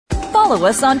follow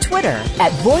us on Twitter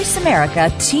at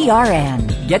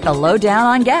VoiceAmericaTRN. Get the lowdown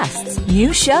on guests,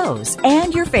 new shows,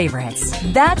 and your favorites.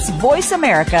 That's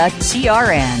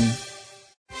VoiceAmericaTRN.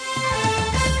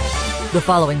 The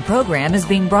following program is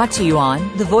being brought to you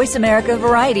on the Voice America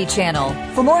Variety Channel.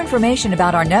 For more information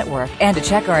about our network and to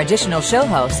check our additional show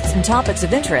hosts and topics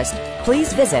of interest,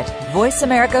 please visit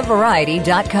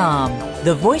VoiceAmericaVariety.com.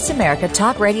 The Voice America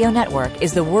Talk Radio Network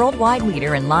is the worldwide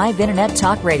leader in live Internet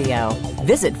talk radio.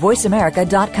 Visit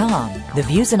VoiceAmerica.com. The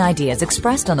views and ideas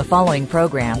expressed on the following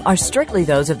program are strictly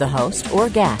those of the host or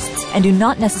guests and do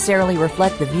not necessarily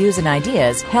reflect the views and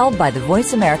ideas held by the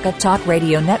Voice America Talk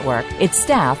Radio Network, its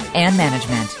staff, and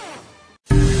management.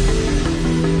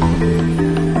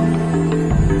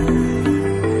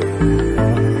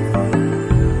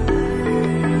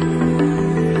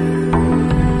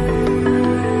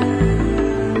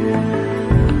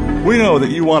 We know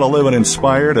that you want to live an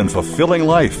inspired and fulfilling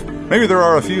life. Maybe there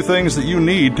are a few things that you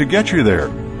need to get you there.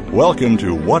 Welcome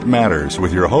to What Matters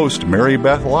with your host, Mary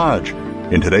Beth Lodge.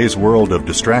 In today's world of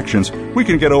distractions, we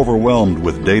can get overwhelmed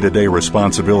with day-to-day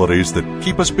responsibilities that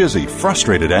keep us busy,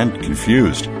 frustrated, and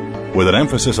confused. With an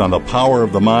emphasis on the power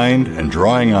of the mind and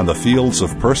drawing on the fields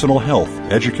of personal health,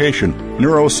 education,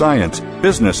 neuroscience,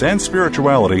 business, and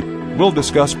spirituality, we'll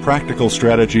discuss practical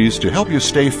strategies to help you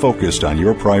stay focused on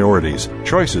your priorities,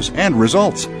 choices, and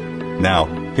results. Now,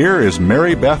 here is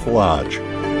Mary Beth Lodge.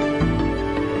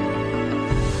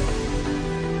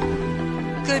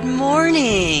 Good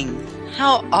morning.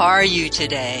 How are you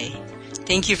today?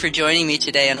 Thank you for joining me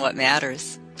today on What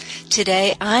Matters.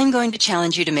 Today, I'm going to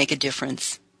challenge you to make a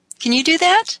difference. Can you do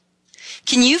that?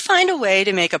 Can you find a way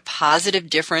to make a positive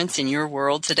difference in your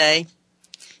world today?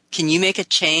 Can you make a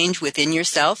change within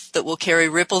yourself that will carry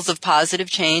ripples of positive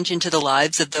change into the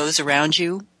lives of those around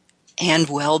you and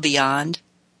well beyond?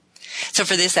 So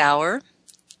for this hour,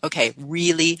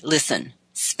 really listen.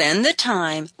 Spend the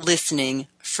time listening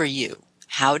for you.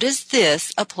 How does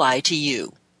this apply to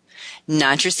you?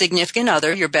 Not your significant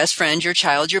other, your best friend, your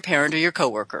child, your parent, or your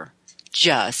coworker.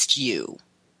 Just you.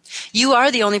 You are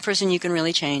the only person you can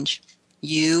really change.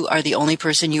 You are the only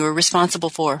person you are responsible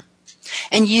for.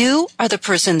 And you are the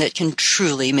person that can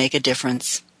truly make a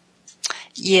difference.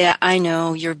 Yeah, I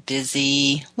know you're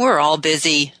busy. We're all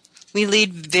busy. We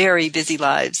lead very busy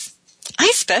lives.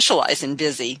 I specialize in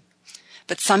busy.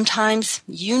 But sometimes,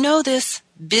 you know this,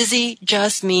 busy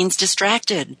just means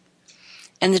distracted.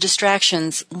 And the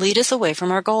distractions lead us away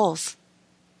from our goals.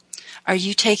 Are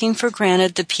you taking for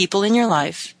granted the people in your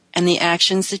life and the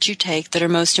actions that you take that are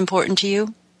most important to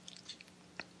you?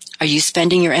 Are you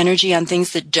spending your energy on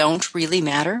things that don't really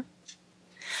matter?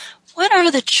 What are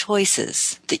the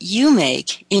choices that you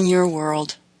make in your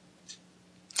world?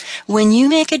 When you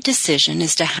make a decision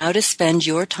as to how to spend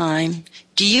your time,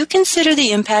 do you consider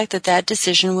the impact that that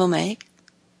decision will make?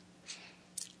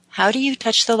 How do you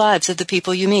touch the lives of the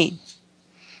people you meet?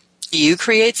 Do you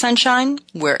create sunshine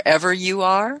wherever you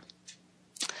are?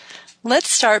 Let's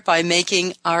start by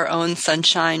making our own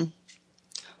sunshine.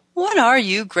 What are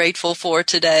you grateful for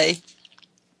today?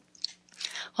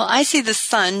 Well, I see the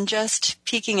sun just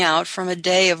peeking out from a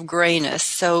day of grayness,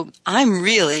 so I'm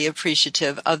really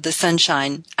appreciative of the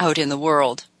sunshine out in the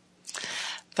world.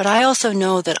 But I also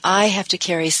know that I have to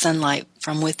carry sunlight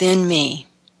from within me.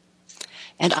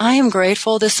 And I am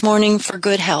grateful this morning for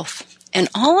good health and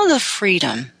all of the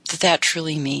freedom that that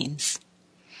truly means.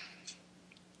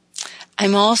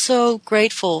 I'm also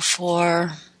grateful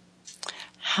for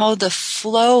how the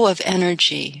flow of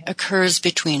energy occurs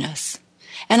between us.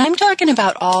 And I'm talking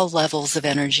about all levels of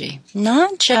energy,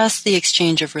 not just the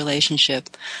exchange of relationship,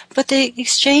 but the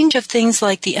exchange of things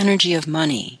like the energy of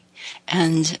money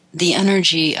and the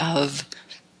energy of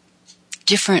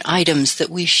different items that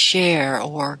we share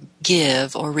or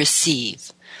give or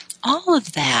receive. All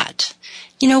of that,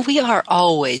 we are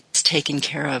always taken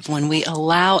care of when we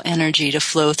allow energy to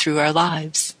flow through our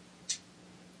lives.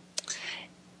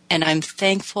 And I'm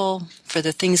thankful for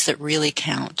the things that really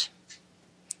count.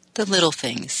 The little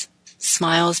things,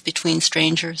 smiles between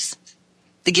strangers,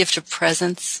 the gift of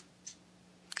presence,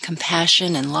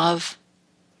 compassion and love.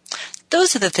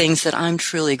 Those are the things that I'm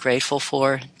truly grateful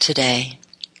for today.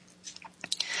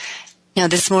 Now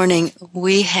this morning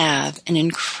we have an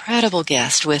incredible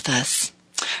guest with us.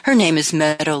 Her name is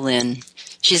Meadow Linn.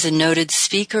 She's a noted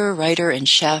speaker, writer, and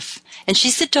chef, and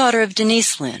she's the daughter of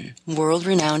Denise Linn,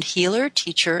 world-renowned healer,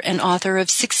 teacher, and author of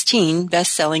 16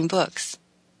 best-selling books.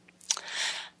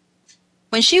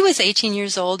 When she was 18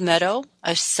 years old, Meadow,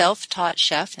 a self-taught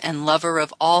chef and lover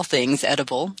of all things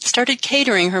edible, started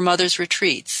catering her mother's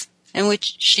retreats, and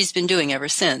which she's been doing ever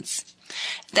since.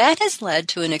 That has led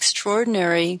to an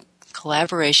extraordinary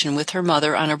collaboration with her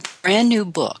mother on a brand new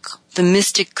book, the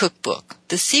Mystic Cookbook,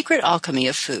 The Secret Alchemy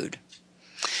of Food.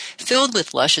 Filled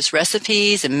with luscious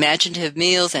recipes, imaginative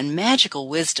meals, and magical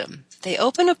wisdom, they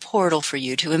open a portal for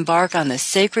you to embark on the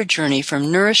sacred journey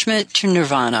from nourishment to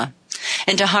nirvana,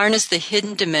 and to harness the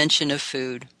hidden dimension of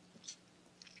food.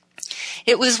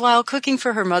 It was while cooking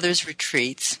for her mother's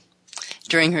retreats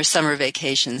during her summer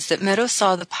vacations that Meadow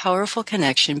saw the powerful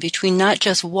connection between not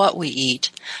just what we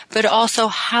eat, but also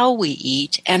how we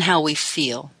eat and how we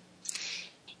feel.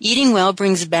 Eating well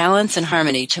brings balance and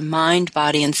harmony to mind,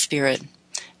 body, and spirit.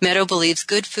 Meadow believes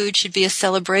good food should be a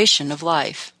celebration of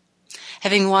life.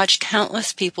 Having watched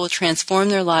countless people transform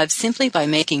their lives simply by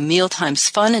making mealtimes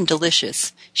fun and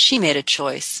delicious, she made a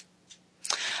choice.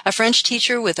 A French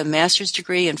teacher with a master's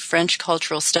degree in French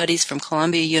cultural studies from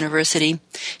Columbia University,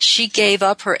 she gave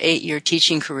up her 8-year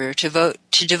teaching career to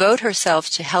devote herself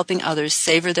to helping others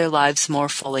savor their lives more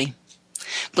fully.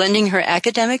 Blending her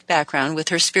academic background with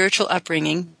her spiritual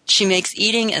upbringing, she makes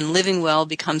eating and living well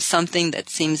become something that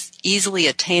seems easily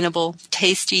attainable,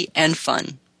 tasty, and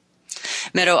fun.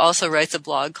 Meadow also writes a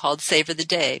blog called Savor the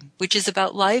Day, which is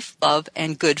about life, love,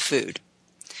 and good food.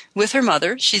 With her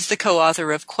mother, she's the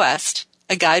co-author of Quest,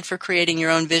 a guide for creating your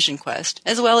own vision quest,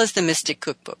 as well as the Mystic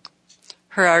Cookbook.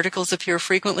 Her articles appear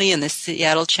frequently in the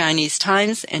Seattle Chinese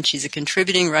Times, and she's a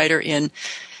contributing writer in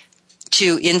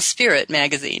Spirit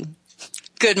magazine.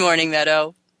 Good morning,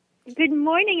 Meadow. Good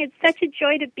morning. It's such a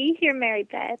joy to be here, Mary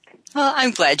Beth. Well,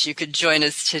 I'm glad you could join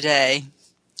us today.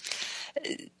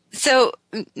 So,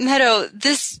 Meadow,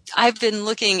 I've been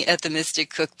looking at the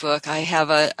Mystic Cookbook. I have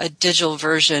a digital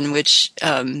version, which,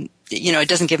 it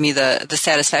doesn't give me the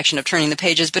satisfaction of turning the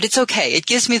pages, but it's okay. It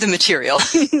gives me the material.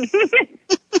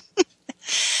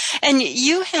 And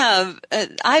you have,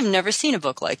 I've never seen a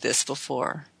book like this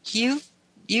before.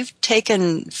 You've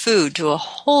taken food to a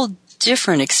whole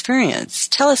different experience.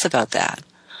 Tell us about that.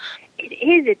 It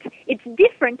is. It's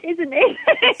different, isn't it?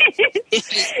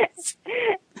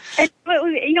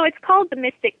 It's called the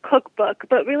Mystic Cookbook,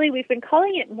 but really we've been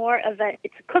calling it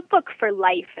it's a cookbook for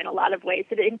life in a lot of ways.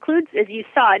 It includes, as you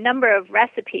saw, a number of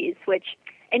recipes, which,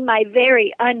 in my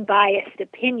very unbiased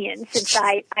opinion, since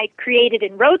I created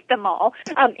and wrote them all,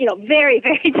 very,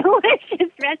 very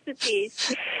delicious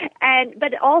recipes.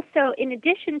 But also, in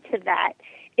addition to that,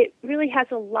 it really has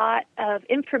a lot of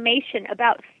information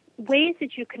about ways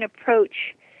that you can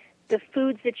approach the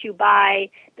foods that you buy,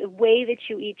 the way that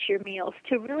you eat your meals,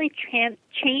 to really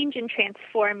change and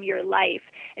transform your life.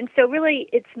 And so really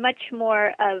it's much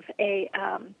more of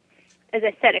as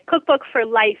I said, a cookbook for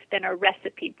life than a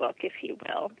recipe book, if you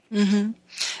will. Mm-hmm.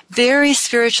 Very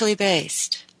spiritually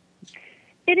based.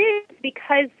 It is,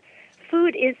 because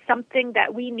food is something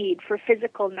that we need for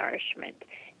physical nourishment.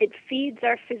 It feeds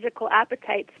our physical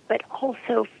appetites, but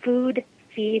also food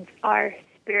feeds our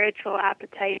spiritual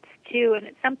appetites too, and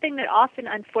it's something that often,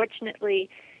 unfortunately,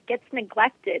 gets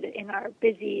neglected in our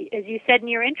busy, as you said in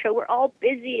your intro, we're all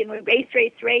busy and we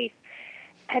race,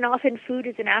 and often food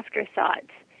is an afterthought.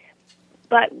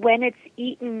 But when it's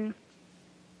eaten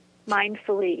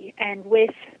mindfully and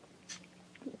with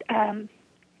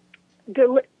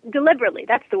deliberately,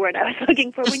 that's the word I was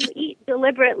looking for, when you eat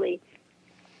deliberately,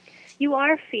 you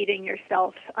are feeding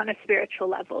yourself on a spiritual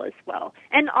level as well.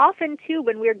 And often, too,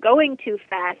 when we're going too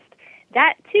fast,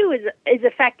 that, too, is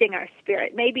affecting our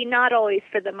spirit, maybe not always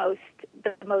for the most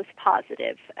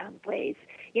positive ways.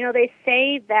 They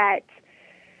say that,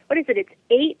 it's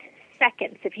 8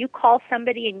 seconds. If you call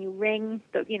somebody and you ring,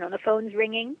 the phone's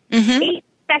ringing, mm-hmm. 8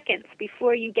 seconds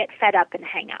before you get fed up and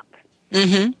hang up.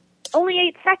 Mm-hmm. Only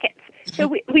 8 seconds. So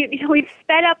we've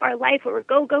sped up our life where we're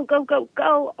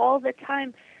go all the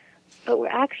time, but we're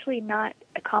actually not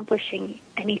accomplishing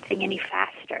anything any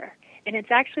faster. And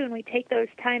it's actually when we take those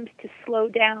times to slow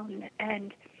down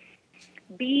and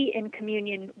be in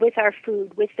communion with our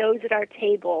food, with those at our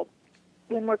table,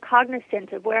 when we're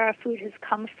cognizant of where our food has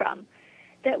come from,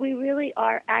 that we really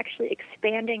are actually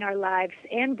expanding our lives.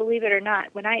 And believe it or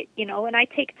not, when I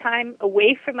take time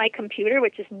away from my computer,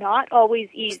 which is not always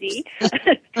easy,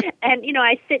 and,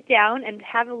 I sit down and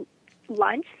have a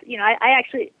lunch, I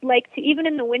actually like to, even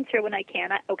in the winter when I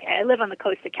can, I live on the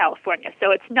coast of California,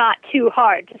 so it's not too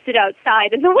hard to sit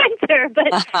outside in the winter,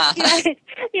 but,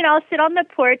 I'll sit on the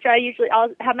porch, I'll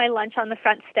have my lunch on the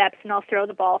front steps, and I'll throw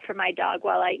the ball for my dog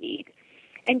while I eat.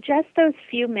 And just those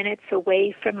few minutes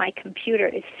away from my computer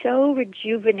is so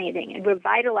rejuvenating and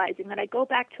revitalizing that I go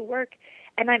back to work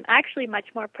and I'm actually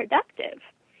much more productive.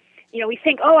 We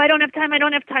think, I don't have time.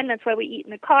 That's why we eat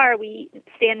in the car. We eat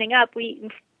standing up.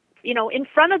 We eat in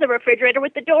front of the refrigerator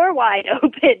with the door wide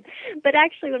open. But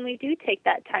actually, when we do take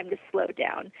that time to slow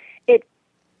down, it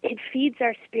it feeds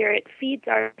our spirit, feeds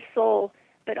our soul,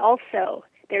 but also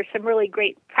there's some really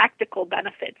great practical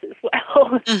benefits as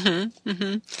well. Mm-hmm,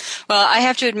 mm-hmm. Well, I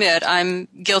have to admit, I'm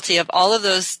guilty of all of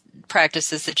those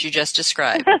practices that you just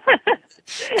described.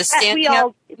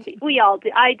 We all do.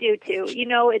 I do too.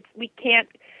 We can't.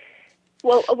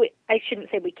 Well, I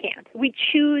shouldn't say we can't. We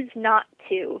choose not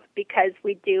to because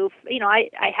we do.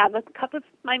 I have a cup of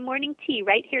my morning tea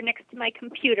right here next to my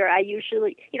computer. I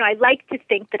usually, I like to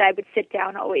think that I would sit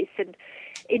down always and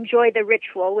enjoy the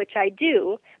ritual, which I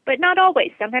do, but not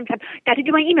always. Sometimes I've got to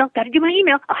do my email.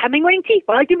 I'll have my morning tea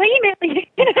while I do my email.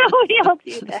 We all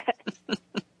do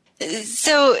that.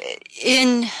 So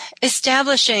in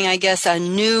establishing, I guess, a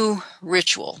new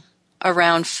ritual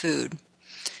around food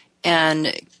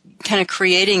and kind of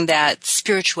creating that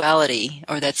spirituality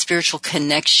or that spiritual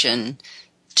connection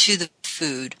to the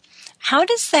food, how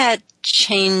does that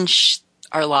change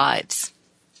our lives?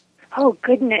 Oh,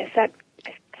 goodness. I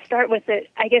start with, an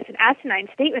asinine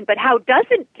statement, but how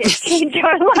doesn't it change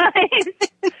our lives?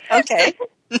 Okay.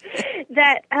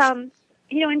 That,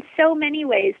 in so many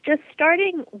ways, just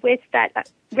starting with that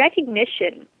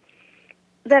recognition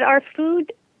that our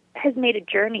food has made a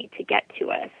journey to get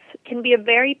to us can be a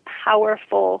very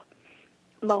powerful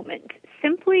moment.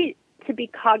 Simply to be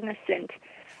cognizant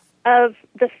of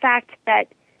the fact that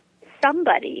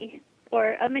somebody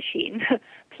or a machine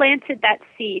planted that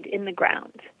seed in the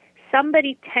ground.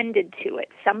 Somebody tended to it.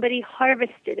 Somebody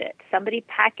harvested it. Somebody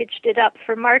packaged it up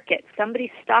for market.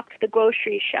 Somebody stocked the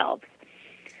grocery shelves.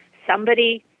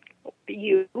 Somebody,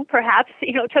 you perhaps,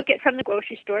 took it from the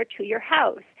grocery store to your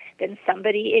house. Then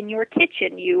somebody in your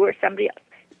kitchen, you or somebody else,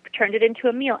 turned it into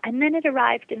a meal. And then it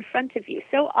arrived in front of you.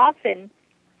 So often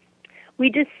we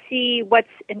just see what's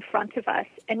in front of us,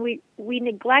 and we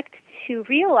neglect to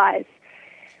realize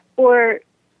or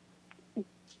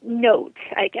note,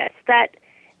 I guess, that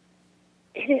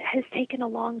it has taken a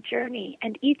long journey,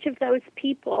 and each of those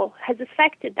people has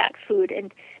affected that food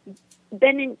and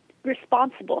been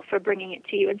responsible for bringing it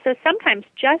to you. And so sometimes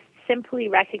just simply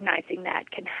recognizing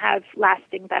that can have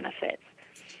lasting benefits.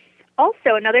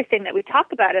 Also, another thing that we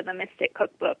talk about in the Mystic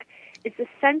Cookbook is the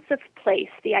sense of place,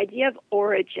 the idea of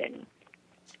origin,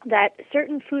 that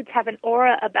certain foods have an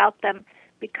aura about them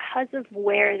because of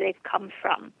where they've come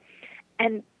from.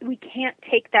 And we can't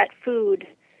take that food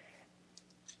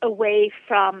away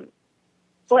from,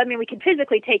 we can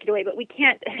physically take it away, but we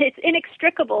can't, it's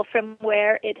inextricable from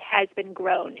where it has been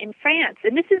grown. In France,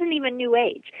 and this isn't even New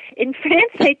Age, in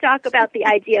France they talk about the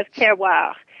idea of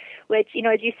terroir, which,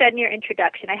 as you said in your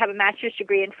introduction, I have a master's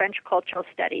degree in French cultural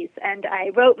studies, and I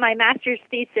wrote my master's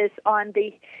thesis on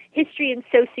the history and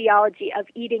sociology of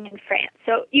eating in France.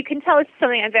 So you can tell it's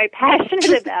something I'm very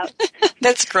passionate about.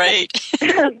 That's great.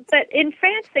 But in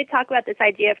France, they talk about this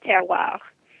idea of terroir,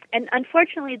 and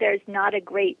unfortunately, there's not a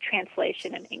great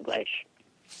translation in English.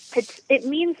 It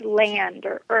means land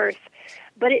or earth,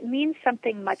 but it means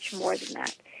something much more than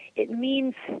that. It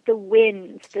means the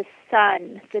winds, the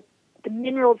sun, the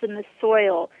minerals in the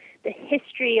soil, the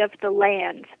history of the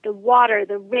land, the water,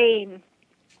 the rain.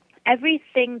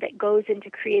 Everything that goes into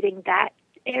creating that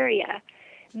area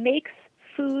makes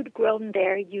food grown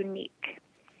there unique.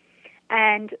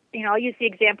 And, I'll use the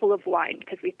example of wine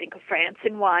because we think of France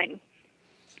and wine.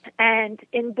 And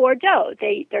in Bordeaux,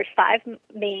 there's 5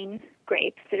 main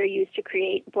grapes that are used to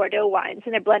create Bordeaux wines,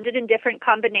 and they're blended in different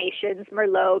combinations,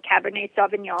 Merlot, Cabernet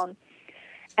Sauvignon,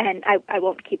 and I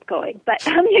won't keep going, but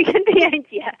you get the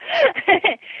idea.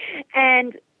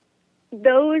 And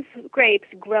those grapes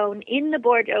grown in the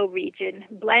Bordeaux region,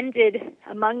 blended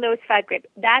among those 5 grapes,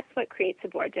 that's what creates a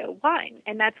Bordeaux wine.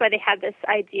 And that's why they have this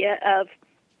idea of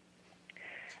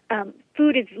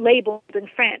food is labeled in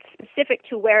France specific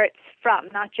to where it's from,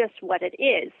 not just what it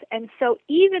is. And so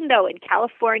even though in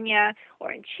California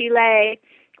or in Chile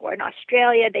or in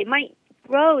Australia, they might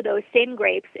grow those same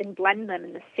grapes and blend them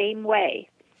in the same way,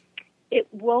 it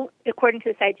won't, according to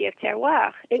this idea of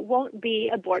terroir, it won't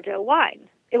be a Bordeaux wine.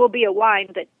 It will be a wine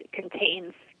that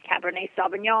contains Cabernet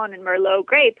Sauvignon and Merlot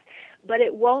grapes, but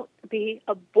it won't be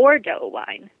a Bordeaux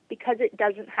wine because it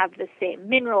doesn't have the same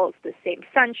minerals, the same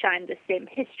sunshine, the same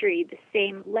history, the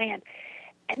same land.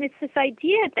 And it's this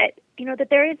idea that, that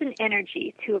there is an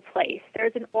energy to a place.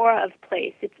 There's an aura of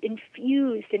place. It's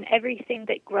infused in everything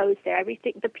that grows there,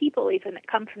 everything, the people even that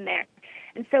come from there.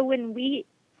 And so when we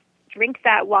drink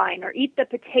that wine or eat the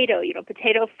potato,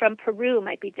 potato from Peru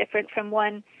might be different from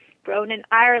one grown in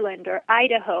Ireland or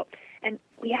Idaho. And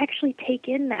we actually take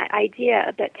in that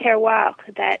idea, that terroir,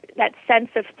 that sense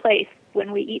of place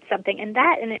when we eat something. And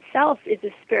that in itself is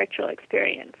a spiritual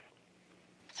experience.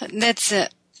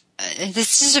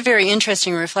 This is a very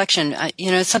interesting reflection.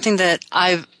 It's something that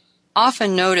I've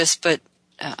often notice, but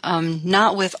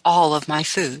not with all of my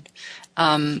food.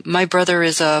 My brother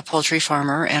is a poultry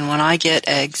farmer, and when I get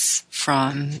eggs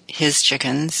from his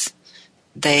chickens,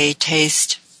 they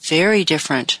taste very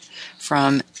different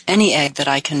from any egg that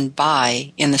I can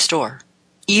buy in the store.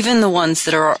 Even the ones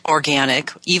that are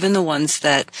organic, even the ones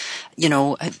that,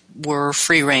 were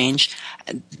free range,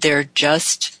 they're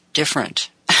just different.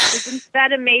 Isn't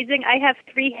that amazing? I have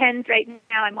 3 hens right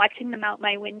now. I'm watching them out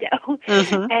my window.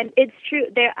 Mm-hmm. And it's true.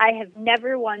 I have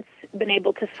never once been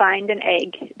able to find an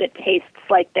egg that tastes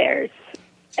like theirs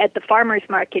at the farmer's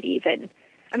market even.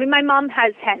 I mean, my mom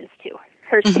has hens too.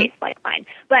 Hers taste like mine.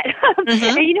 But, and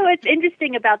what's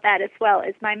interesting about that as well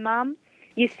is my mom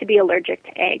used to be allergic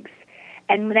to eggs.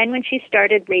 And then when she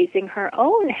started raising her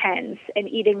own hens and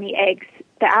eating the eggs,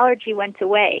 the allergy went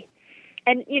away.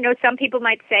 And, some people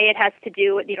might say it has to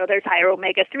do with, there's higher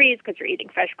omega-3s because you're eating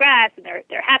fresh grass and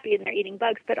they're happy and they're eating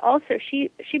bugs. But also she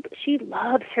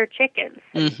loves her chickens.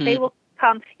 Mm-hmm. They will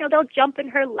come, they'll jump in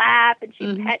her lap and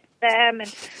she pets them.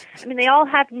 And they all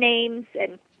have names.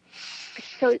 And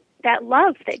so that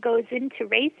love that goes into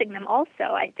raising them also,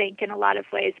 I think, in a lot of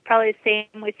ways, probably the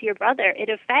same with your brother. It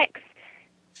affects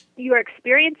your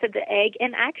experience of the egg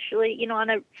and actually, on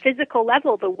a physical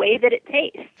level, the way that it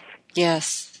tastes.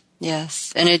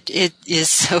 Yes, and it is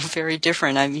so very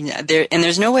different. I mean,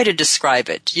 there's no way to describe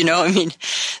it.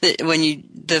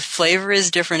 The flavor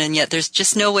is different, and yet there's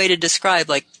just no way to describe,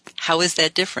 how is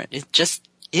that different? It just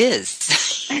is.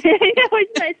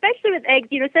 Especially with eggs,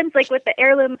 since like with the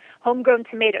heirloom homegrown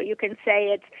tomato, you can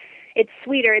say it's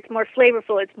sweeter, it's more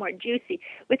flavorful, it's more juicy.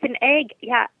 With an egg,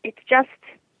 it's just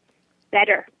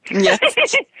better. Yes.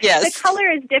 The color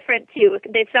is different too.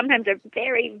 They sometimes are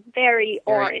very, very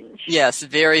orange. Yes,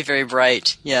 very, very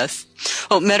bright. Yes.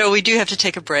 Well, Meadow, we do have to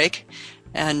take a break.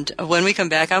 And when we come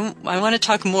back, I want to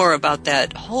talk more about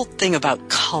that whole thing about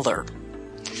color.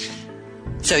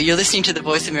 So you're listening to the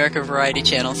Voice America Variety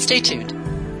Channel. Stay tuned.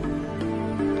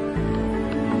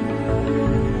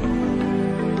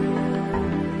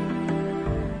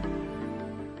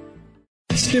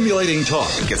 Stimulating talk.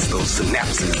 Gets those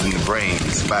synapses in the brain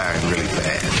firing really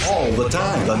fast. All the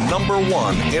time. The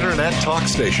 #1 Internet talk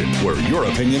station where your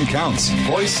opinion counts.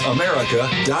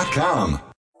 VoiceAmerica.com.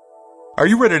 Are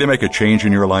you ready to make a change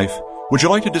in your life? Would you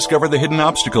like to discover the hidden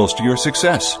obstacles to your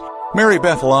success? Mary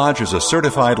Beth Lodge is a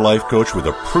certified life coach with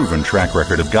a proven track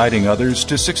record of guiding others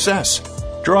to success.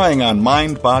 Drawing on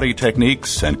mind-body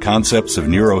techniques and concepts of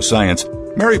neuroscience,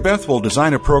 Mary Beth will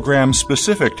design a program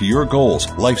specific to your goals,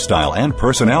 lifestyle, and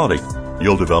personality.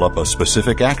 You'll develop a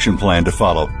specific action plan to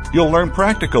follow. You'll learn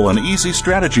practical and easy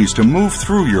strategies to move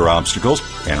through your obstacles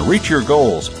and reach your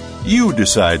goals. You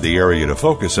decide the area to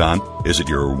focus on. Is it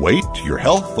your weight, your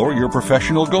health, or your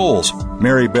professional goals?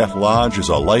 Mary Beth Lodge is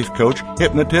a life coach,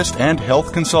 hypnotist, and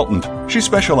health consultant. She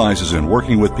specializes in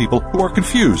working with people who are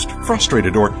confused,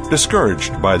 frustrated, or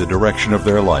discouraged by the direction of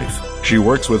their life. She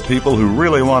works with people who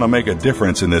really want to make a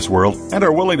difference in this world and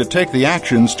are willing to take the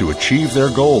actions to achieve their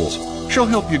goals. She'll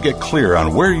help you get clear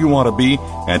on where you want to be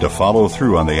and to follow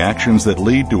through on the actions that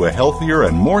lead to a healthier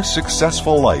and more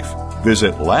successful life.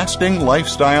 Visit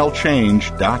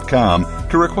lastinglifestylechange.com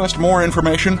to request more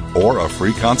information or a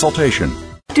free consultation.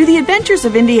 Do the adventures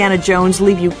of Indiana Jones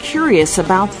leave you curious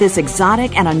about this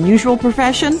exotic and unusual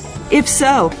profession? If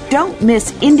so, don't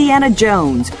miss Indiana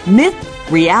Jones, Myth,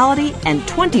 Reality, and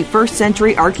 21st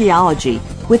Century Archaeology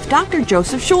with Dr.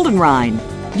 Joseph Schuldenrein.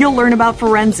 You'll learn about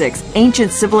forensics,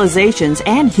 ancient civilizations,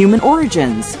 and human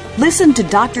origins. Listen to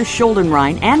Dr.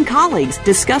 Schuldenrein and colleagues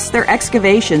discuss their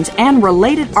excavations and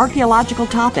related archaeological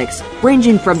topics,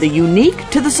 ranging from the unique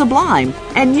to the sublime,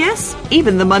 and yes,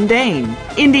 even the mundane.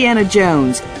 Indiana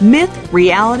Jones, Myth,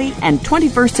 Reality, and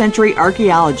 21st Century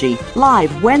Archaeology,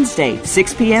 live Wednesday,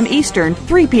 6 p.m. Eastern,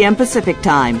 3 p.m. Pacific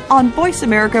Time, on Voice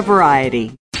America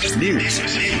Variety. News,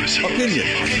 opinion,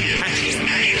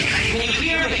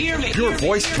 your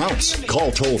voice counts.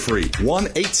 Call toll-free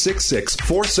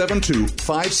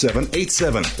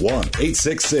 1-866-472-5787.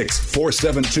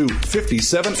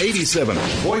 1-866-472-5787.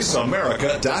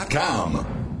 VoiceAmerica.com.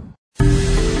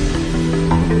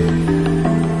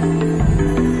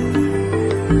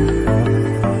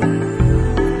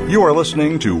 You are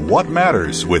listening to What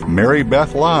Matters with Mary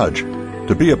Beth Lodge.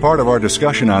 To be a part of our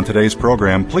discussion on today's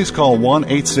program, please call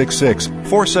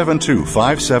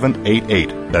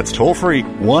 1-866-472-5788. That's toll-free,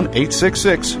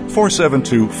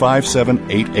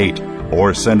 1-866-472-5788.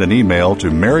 Or send an email to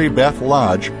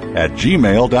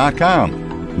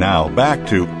marybethlodge@gmail.com. Now back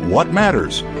to What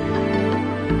Matters.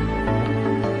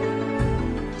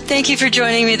 Thank you for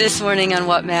joining me this morning on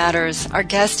What Matters. Our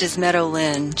guest is Meadow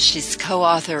Linn. She's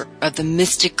co-author of the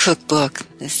Mystic Cookbook,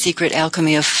 The Secret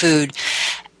Alchemy of Food.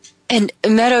 And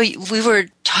Meadow, we were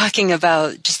talking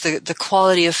about just the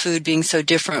quality of food being so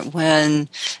different when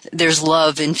there's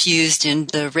love infused in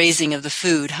the raising of the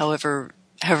food, however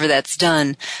that's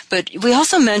done. But we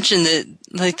also mentioned that,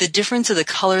 like, the difference of the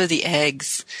color of the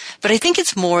eggs. But I think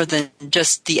it's more than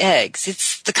just the eggs.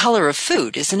 It's the color of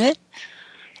food, isn't it?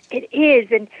 It is,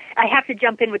 and I have to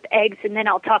jump in with eggs, and then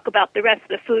I'll talk about the rest of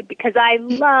the food because I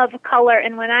love color.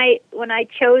 And when I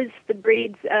chose the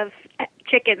breeds of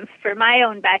chickens for my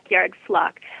own backyard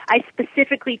flock, I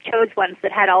specifically chose ones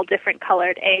that had all different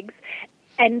colored eggs.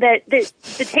 And the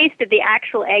taste of the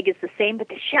actual egg is the same, but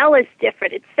the shell is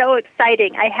different. It's so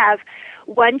exciting. I have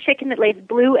one chicken that lays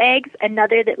blue eggs,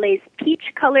 another that lays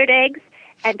peach-colored eggs,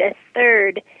 and a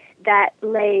third that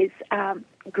lays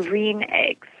green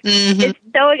eggs. Mm-hmm.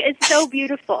 It's so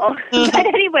beautiful. But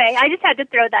anyway, I just had to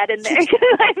throw that in there because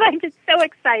I find it so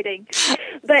exciting.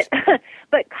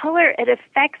 But color, it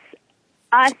affects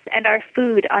us and our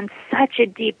food on such a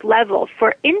deep level.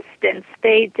 For instance,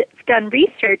 they've done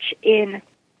research in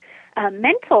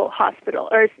mental hospital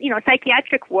or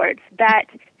psychiatric wards that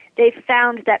they've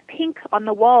found that pink on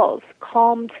the walls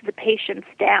calmed the patients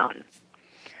down.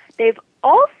 They've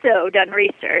also done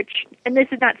research, and this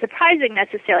is not surprising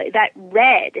necessarily, that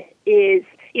red is,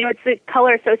 it's the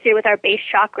color associated with our base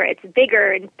chakra. It's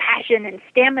vigor and passion and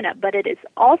stamina, but it is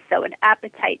also an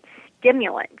appetite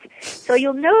stimulant. So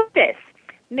you'll notice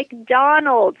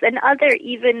McDonald's and other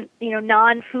even,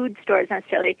 non-food stores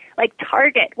necessarily, like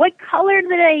Target, what color do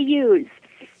they use?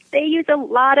 They use a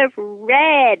lot of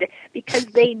red because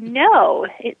they know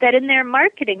that in their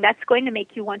marketing, that's going to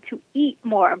make you want to eat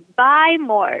more, buy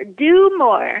more, do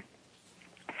more.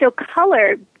 So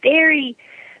color very,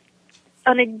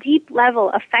 on a deep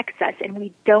level, affects us, and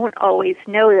we don't always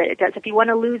know that it does. If you want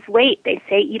to lose weight, they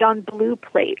say eat on blue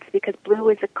plates because blue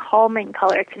is a calming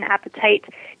color. It's an appetite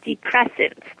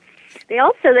depressant. There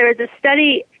was a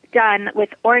study done with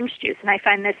orange juice, and I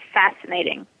find this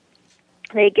fascinating.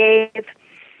 They gave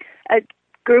a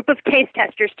group of taste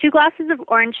testers 2 glasses of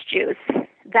orange juice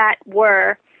that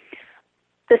were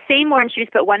the same orange juice,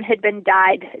 but one had been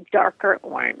dyed darker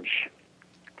orange.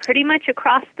 Pretty much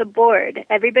across the board,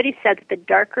 everybody said that the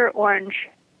darker orange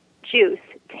juice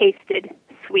tasted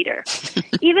sweeter.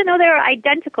 Even though they were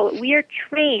identical, we are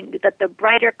trained that the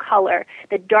brighter color,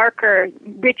 the darker,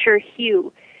 richer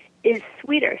hue is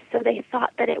sweeter. So they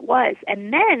thought that it was.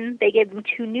 And then they gave them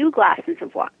 2 new glasses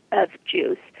of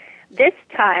juice. This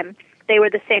time, they were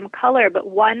the same color, but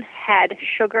one had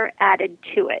sugar added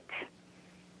to it.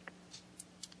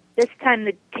 This time,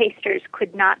 the tasters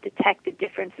could not detect the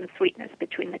difference in sweetness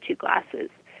between the 2 glasses.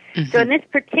 Mm-hmm. So in this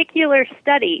particular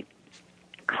study,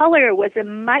 color was a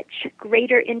much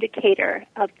greater indicator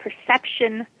of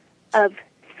perception of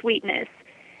sweetness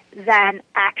than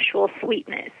actual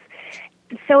sweetness.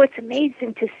 So it's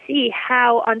amazing to see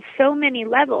how, on so many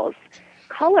levels,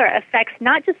 color affects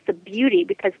not just the beauty,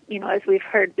 because, as we've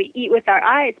heard, we eat with our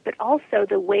eyes, but also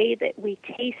the way that we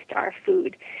taste our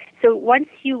food. So once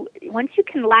you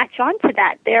can latch onto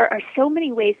that, there are so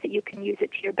many ways that you can use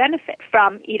it to your benefit,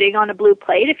 from eating on a blue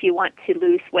plate if you want to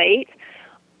lose weight,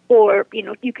 or,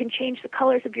 you can change the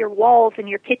colors of your walls in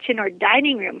your kitchen or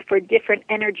dining room for different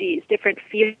energies, different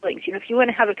feelings. If you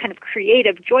want to have a kind of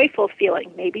creative, joyful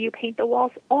feeling, maybe you paint the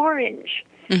walls orange.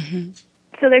 Mm-hmm.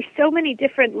 So there's so many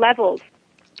different levels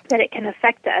that it can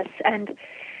affect us. And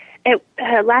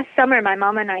last summer, my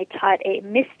mom and I taught a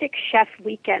Mystic Chef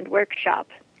weekend workshop.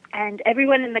 And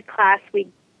everyone in the class, we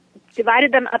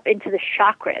divided them up into the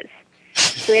chakras.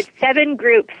 So we had 7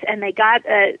 groups, and they got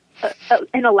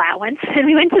an allowance. And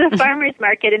we went to the farmer's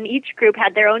market, and each group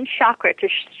had their own chakra to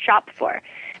shop for.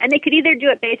 And they could either do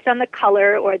it based on the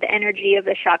color or the energy of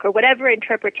the chakra, whatever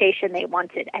interpretation they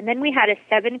wanted. And then we had a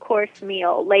 7-course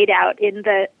meal laid out in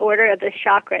the order of the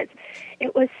chakras.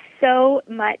 It was so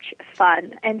much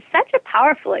fun and such a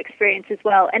powerful experience as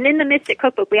well. And in the Mystic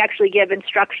Cookbook, we actually give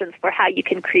instructions for how you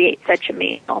can create such a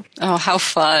meal. Oh, how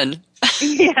fun.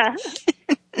 Yeah.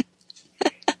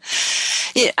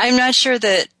 Yeah, I'm not sure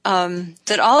that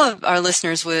that all of our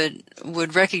listeners would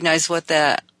recognize what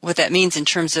that means in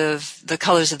terms of the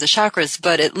colors of the chakras,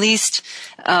 but at least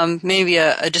maybe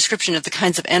a description of the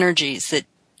kinds of energies that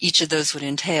each of those would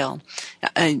entail.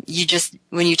 When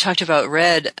you talked about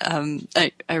red,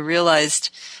 I realized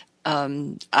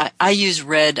I use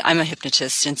red. I'm a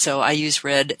hypnotist, and so I use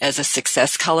red as a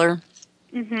success color.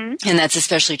 Mm-hmm. And that's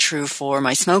especially true for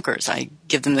my smokers. I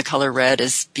give them the color red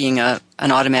as being an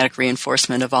automatic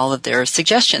reinforcement of all of their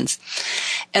suggestions.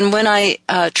 And when I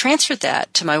transferred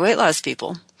that to my weight loss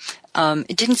people,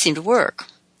 it didn't seem to work.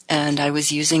 And I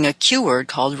was using a cue word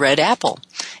called red apple.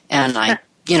 And I,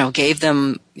 gave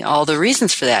them all the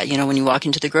reasons for that. When you walk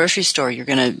into the grocery store,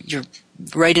 you're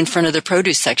right in front of the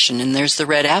produce section and there's the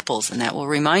red apples, and that will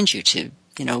remind you to,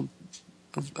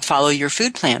 follow your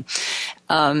food plan.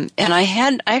 And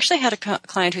I actually had a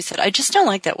client who said, I just don't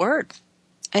like that word.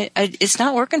 It's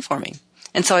not working for me.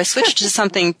 And so I switched to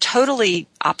something totally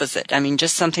opposite. I mean,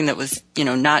 just something that was,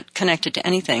 not connected to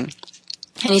anything.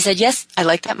 And he said, yes, I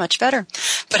like that much better.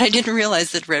 But I didn't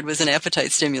realize that red was an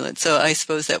appetite stimulant, so I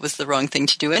suppose that was the wrong thing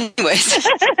to do anyways.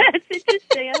 That's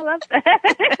interesting. I love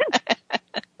that.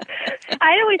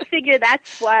 I always figure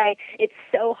that's why it's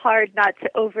so hard not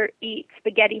to overeat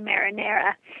spaghetti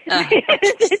marinara.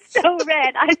 It's so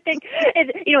red. I think,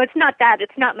 it's not that.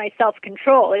 It's not my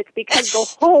self-control. It's because the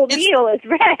whole meal is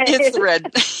red. It's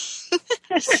red.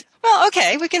 Well,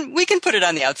 okay, we can put it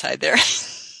on the outside there.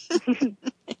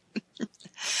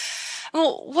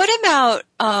 Well, what about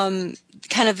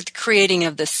kind of the creating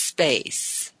of the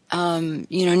space?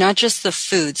 Not just the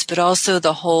foods, but also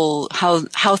the whole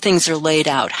how things are laid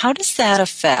out. How does that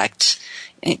affect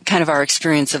kind of our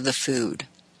experience of the food?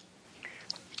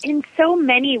 In so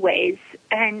many ways,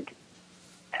 and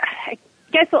I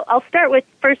guess I'll start with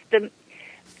first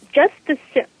just the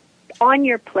on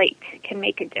your plate can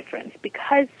make a difference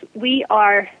because we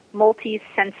are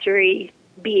multi-sensory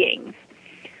beings.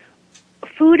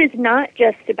 Food is not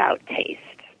just about taste.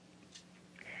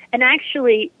 And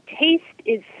actually, taste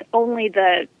is only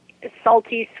the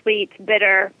salty, sweet,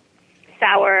 bitter,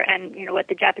 sour, and what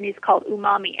the Japanese call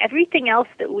umami. Everything else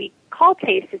that we call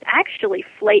taste is actually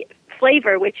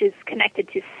flavor, which is connected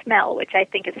to smell, which I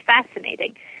think is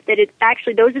fascinating. That it's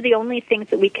actually, those are the only things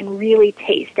that we can really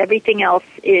taste. Everything else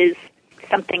is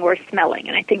something we're smelling.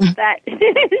 And I think that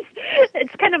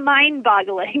it's kind of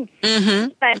mind-boggling.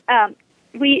 Mm-hmm. But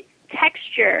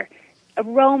texture,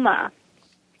 aroma,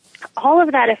 all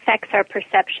of that affects our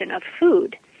perception of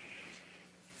food.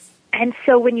 And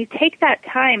so when you take that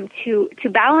time to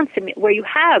balance it, where you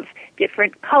have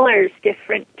different colors,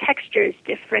 different textures,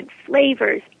 different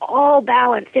flavors, all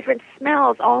balanced, different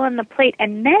smells, all on the plate,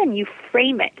 and then you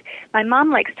frame it. My mom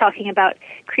likes talking about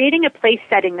creating a place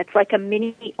setting that's like a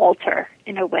mini altar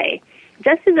in a way.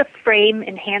 Just as a frame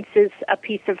enhances a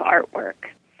piece of artwork,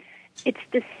 it's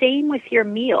the same with your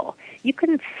meal. You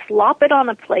can slop it on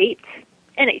a plate,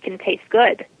 and it can taste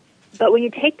good. But when you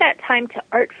take that time to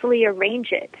artfully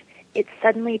arrange it, it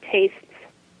suddenly tastes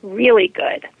really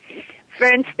good. For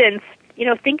instance,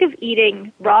 think of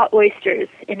eating raw oysters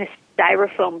in a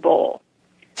styrofoam bowl.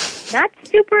 Not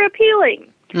super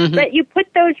appealing. Mm-hmm. But you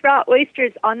put those raw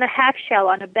oysters on the half shell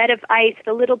on a bed of ice,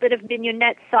 a little bit of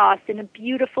mignonette sauce in a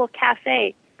beautiful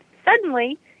cafe.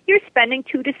 Suddenly, you're spending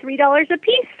 $2 to $3 a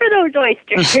piece for those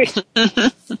oysters.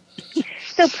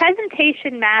 So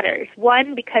presentation matters.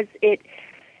 One, because it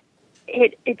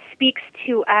speaks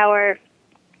to our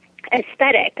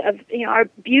aesthetic of our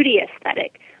beauty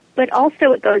aesthetic, but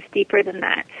also it goes deeper than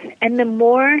that. And the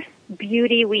more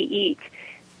beauty we eat,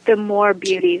 the more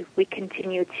beauty we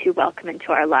continue to welcome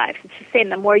into our lives. It's the same.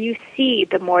 The more you see,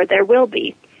 the more there will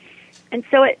be. And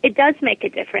so it does make a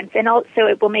difference, and also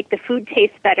it will make the food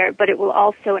taste better, but it will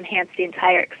also enhance the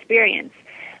entire experience.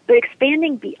 But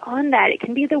expanding beyond that, it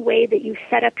can be the way that you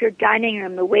set up your dining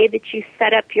room, the way that you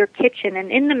set up your kitchen.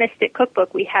 And in the Mystic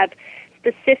Cookbook, we have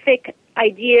specific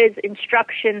ideas,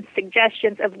 instructions,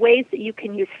 suggestions of ways that you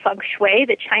can use feng shui,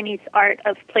 the Chinese art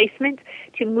of placement,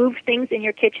 to move things in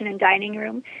your kitchen and dining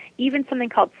room. Even something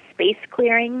called space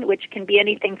clearing, which can be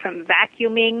anything from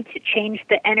vacuuming to change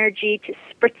the energy to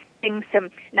spritzing some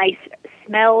nice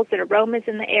smells and aromas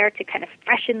in the air to kind of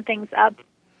freshen things up.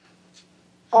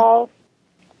 All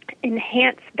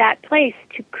enhance that place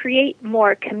to create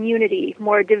more community,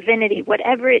 more divinity,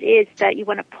 whatever it is that you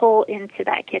want to pull into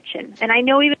that kitchen. And I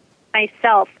know even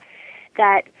myself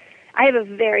that I have a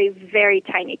very, very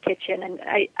tiny kitchen, and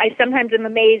I sometimes am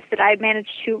amazed that I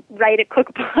managed to write a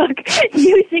cookbook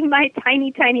using my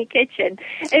tiny, tiny kitchen,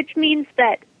 which means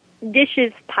that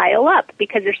dishes pile up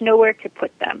because there's nowhere to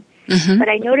put them. Mm-hmm. But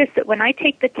I noticed that when I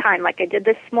take the time, like I did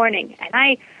this morning, and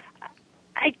I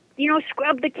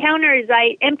scrub the counters,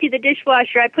 I empty the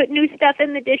dishwasher, I put new stuff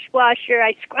in the dishwasher,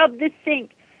 I scrub the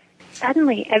sink,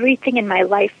 suddenly everything in my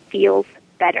life feels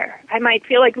better. I might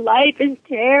feel like life is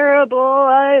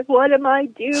terrible, what am I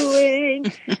doing?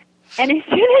 And as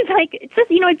soon as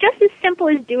it's just as simple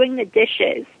as doing the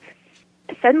dishes,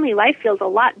 suddenly life feels a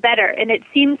lot better. And it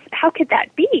seems, how could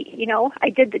that be? I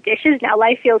did the dishes, now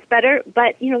life feels better.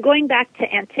 But, going back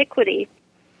to antiquity,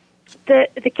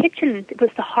 the kitchen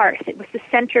was the hearth. It was the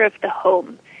center of the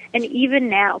home. And even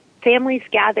now, families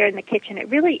gather in the kitchen. It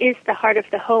really is the heart of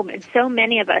the home, and so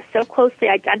many of us so closely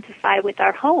identify with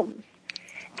our homes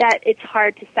that it's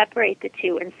hard to separate the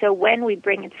two. And so when we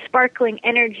bring in sparkling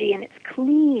energy and it's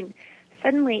clean,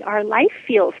 suddenly our life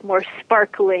feels more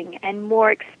sparkling and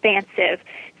more expansive.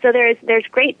 So there's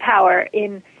great power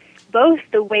in both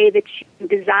the way that you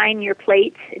design your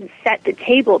plate and set the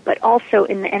table, but also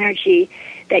in the energy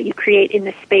that you create in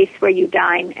the space where you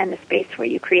dine and the space where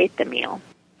you create the meal.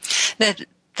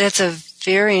 That's a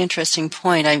very interesting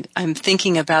point. I'm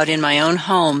thinking about in my own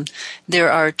home,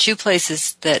 there are two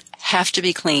places that have to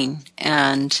be clean,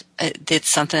 and it's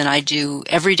something I do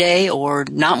every day or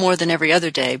not more than every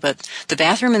other day, but the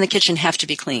bathroom and the kitchen have to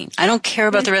be clean. I don't care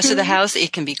about the rest of the house.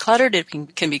 It can be cluttered. It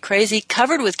can be crazy,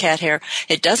 covered with cat hair.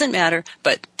 It doesn't matter,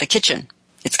 but the kitchen,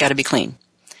 it's got to be clean.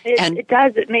 It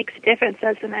does. It makes a difference,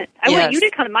 doesn't it? I want you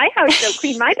to come to my house, though.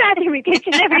 Clean my bathroom and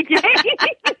kitchen every day.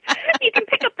 You can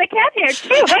pick up the cat hair, too.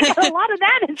 I got a lot of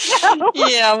that as well.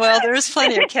 Yeah, well, there's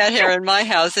plenty of cat hair in my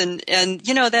house. And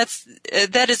you know,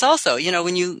 that is also, you know,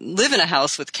 when you live in a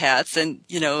house with cats, and,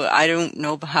 you know, I don't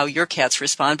know how your cats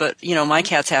respond, but, you know, my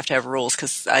cats have to have rules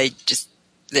because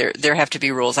there have to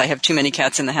be rules. I have too many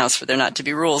cats in the house for there not to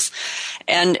be rules.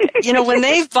 And, you know, when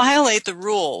they violate the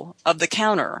rule of the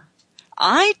counter,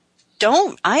 I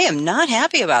am not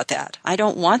happy about that. I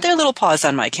don't want their little paws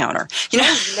on my counter. You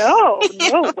know?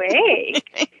 No way.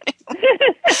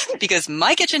 Because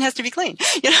my kitchen has to be clean.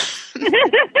 You know?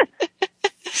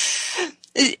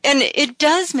 And it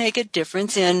does make a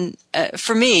difference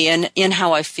for me in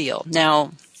how I feel.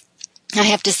 Now, I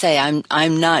have to say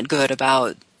I'm not good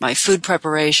about my food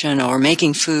preparation or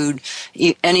making food,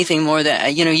 anything more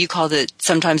than, you know, you called it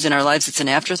sometimes in our lives it's an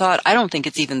afterthought. I don't think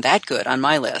it's even that good on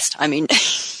my list. I mean,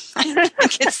 I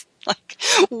think it's like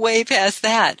way past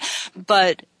that.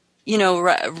 But, you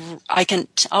know, I can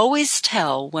always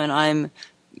tell when I'm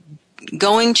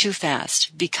going too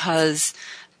fast because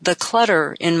the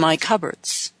clutter in my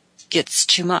cupboards gets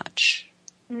too much.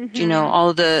 Mm-hmm. You know,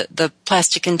 all the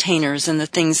plastic containers and the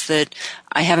things that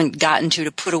I haven't gotten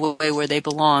to put away where they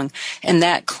belong. And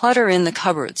that clutter in the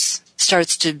cupboards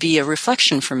starts to be a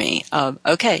reflection for me of,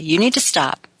 okay, you need to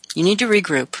stop. You need to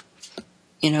regroup.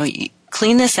 You know,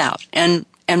 clean this out. And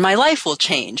my life will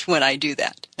change when I do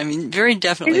that. I mean, very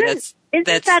definitely.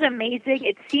 Isn't that amazing?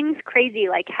 It seems crazy.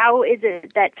 Like, how is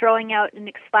it that throwing out an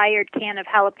expired can of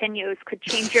jalapenos could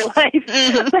change your life?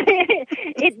 But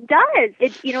it does.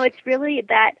 It's really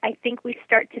that I think we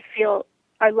start to feel,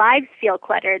 our lives feel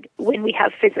cluttered when we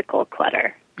have physical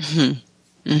clutter.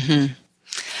 Mm-hmm.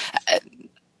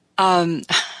 Mm-hmm.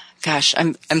 Gosh,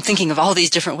 I'm thinking of all these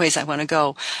different ways I want to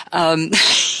go.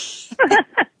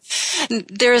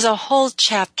 There's a whole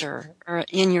chapter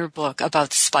in your book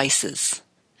about spices.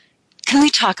 Can we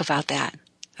talk about that?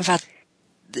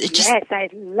 Yes, I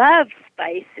love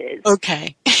spices.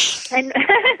 Okay. And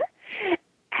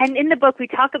in the book, we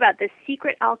talk about the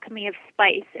secret alchemy of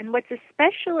spice. And what's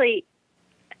especially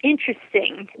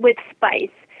interesting with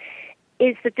spice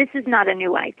is that this is not a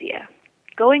new idea.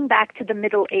 Going back to the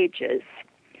Middle Ages,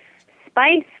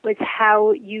 spice was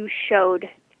how you showed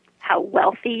how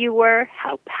wealthy you were,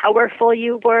 how powerful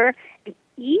you were, and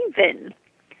even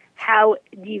how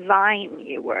divine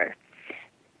you were.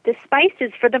 The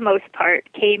spices, for the most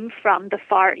part, came from the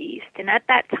Far East, and at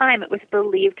that time it was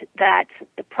believed that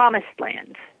the Promised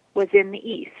Land was in the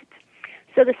East.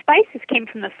 So the spices came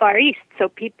from the Far East, so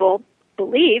people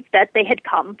believed that they had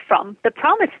come from the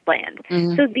Promised Land.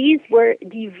 Mm-hmm. So these were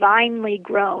divinely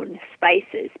grown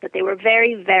spices, but they were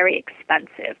very, very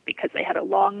expensive because they had a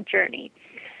long journey.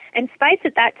 And spice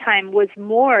at that time was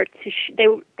more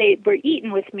they were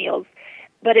eaten with meals,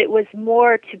 but it was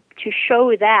more to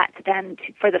show that than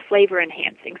for the flavor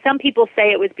enhancing. Some people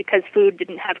say it was because food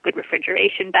didn't have good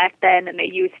refrigeration back then and they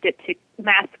used it to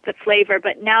mask the flavor,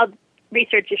 but now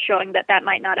research is showing that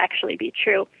might not actually be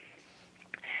true.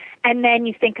 And then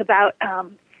you think about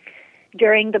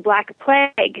during the Black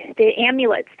Plague, the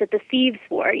amulets that the thieves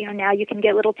wore. You know, now you can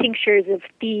get little tinctures of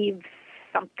thieves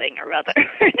something or other.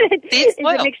 It's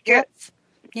a mixture.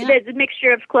 Yeah. There's a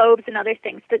mixture of cloves and other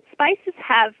things. But spices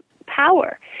have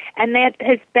power, and that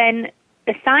has been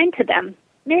assigned to them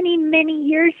many, many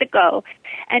years ago,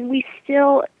 and we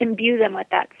still imbue them with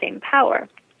that same power.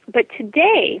 But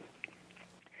today,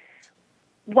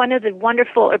 one of the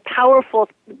wonderful or powerful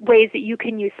ways that you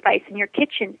can use spice in your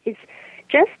kitchen is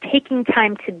just taking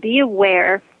time to be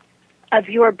aware of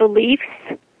your beliefs,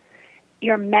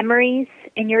 your memories,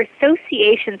 and your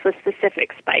associations with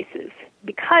specific spices.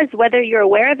 Because whether you're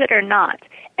aware of it or not,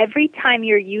 every time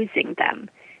you're using them,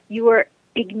 you are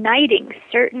igniting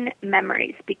certain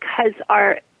memories because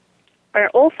our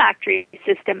olfactory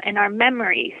system and our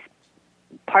memories,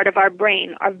 part of our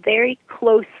brain, are very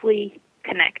closely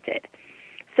connected.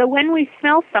 So when we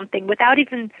smell something without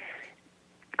even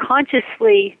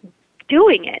consciously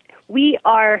doing it, we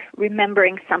are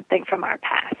remembering something from our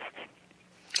past.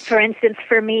 For instance,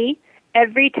 for me,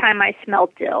 every time I smell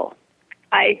dill,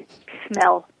 I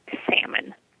smell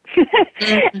salmon.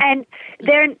 And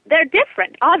they're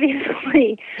different,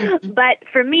 obviously. But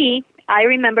for me, I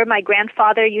remember my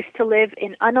grandfather used to live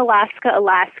in Unalaska,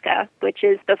 Alaska, which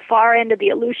is the far end of the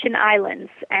Aleutian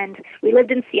Islands. And we lived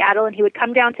in Seattle, and he would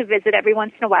come down to visit every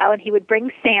once in a while, and he would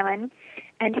bring salmon.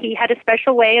 And he had a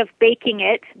special way of baking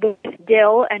it with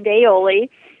dill and aioli.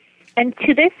 And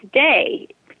to this day,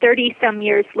 30-some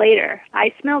years later,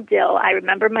 I smell dill. I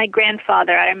remember my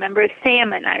grandfather. I remember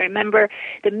salmon. I remember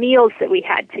the meals that we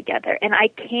had together. And I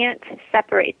can't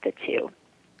separate the two.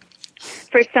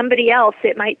 For somebody else,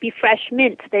 it might be fresh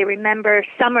mint. They remember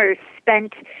summers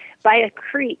spent by a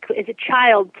creek as a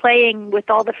child playing with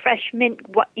all the fresh mint,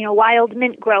 wild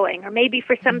mint growing. Or maybe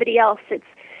for somebody else, it's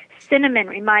cinnamon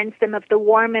reminds them of the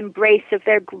warm embrace of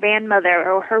their grandmother,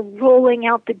 or her rolling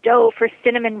out the dough for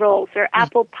cinnamon rolls or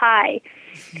apple pie.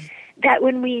 That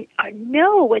when we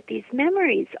know what these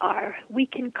memories are, we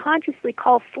can consciously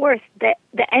call forth the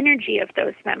energy of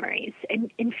those memories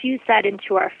and infuse that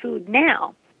into our food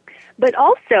now. But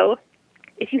also,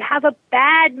 if you have a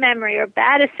bad memory or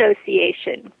bad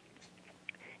association,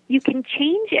 you can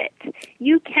change it.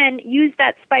 You can use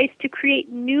that spice to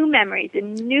create new memories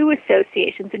and new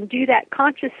associations and do that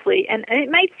consciously. And it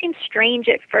might seem strange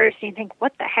at first. You think,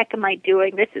 what the heck am I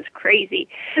doing? This is crazy.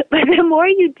 But the more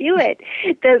you do it,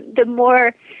 the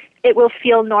more it will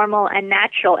feel normal and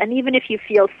natural. And even if you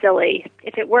feel silly,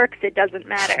 if it works, it doesn't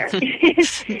matter.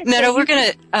 Meadow, we're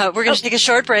gonna take a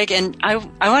short break, and I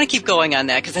want to keep going on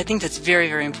that because I think that's very,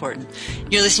 very important.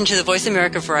 You're listening to the Voice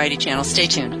America Variety Channel. Stay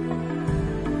tuned.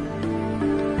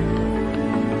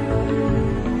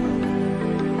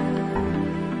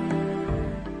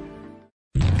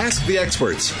 Ask the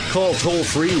experts. Call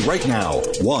toll-free right now,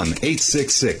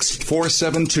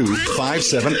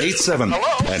 1-866-472-5787.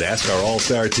 And ask our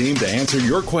all-star team to answer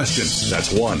your question.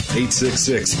 That's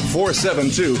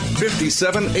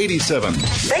 1-866-472-5787.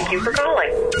 Thank you for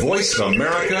calling.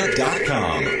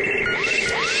 VoiceAmerica.com.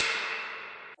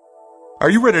 Are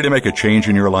you ready to make a change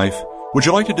in your life? Would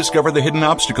you like to discover the hidden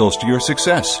obstacles to your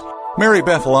success? Mary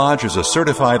Beth Lodge is a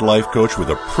certified life coach with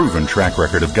a proven track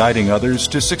record of guiding others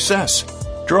to success.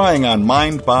 Drawing on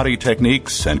mind-body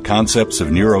techniques and concepts of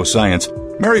neuroscience,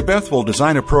 Mary Beth will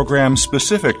design a program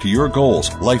specific to your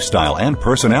goals, lifestyle, and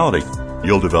personality.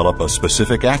 You'll develop a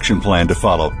specific action plan to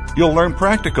follow. You'll learn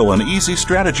practical and easy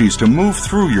strategies to move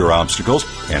through your obstacles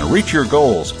and reach your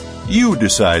goals. You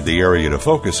decide the area to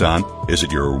focus on. Is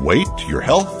it your weight, your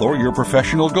health, or your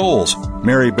professional goals?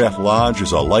 Mary Beth Lodge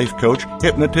is a life coach,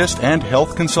 hypnotist, and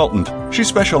health consultant. She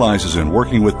specializes in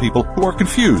working with people who are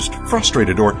confused,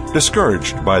 frustrated, or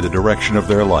discouraged by the direction of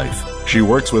their life. She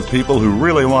works with people who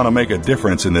really want to make a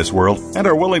difference in this world and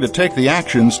are willing to take the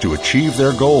actions to achieve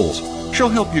their goals. She'll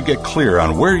help you get clear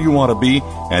on where you want to be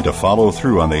and to follow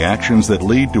through on the actions that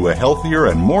lead to a healthier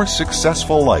and more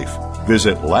successful life.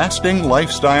 Visit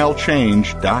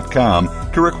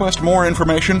lastinglifestylechange.com to request more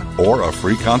information or a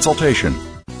free consultation.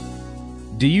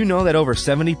 Do you know that over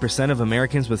 70% of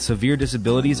Americans with severe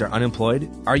disabilities are unemployed?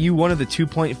 Are you one of the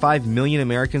 2.5 million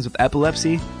Americans with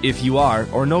epilepsy? If you are,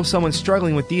 or know someone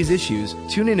struggling with these issues,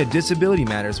 tune in to Disability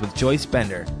Matters with Joyce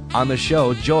Bender. On the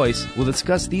show, Joyce will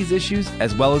discuss these issues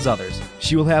as well as others.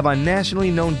 She will have on nationally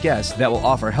known guests that will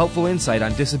offer helpful insight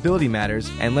on disability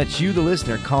matters and let you, the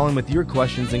listener, call in with your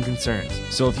questions and concerns.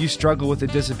 So if you struggle with a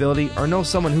disability or know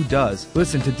someone who does,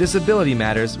 listen to Disability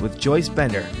Matters with Joyce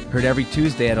Bender, heard every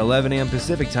Tuesday at 11 a.m.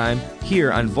 Pacific Time here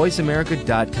on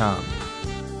voiceamerica.com.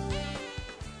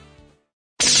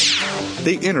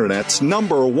 The Internet's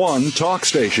number one talk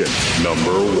station.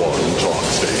 Number one talk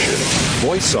station.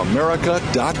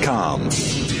 voiceamerica.com.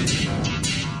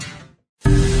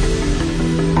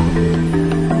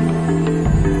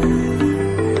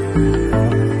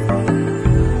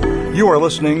 You are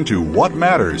listening to What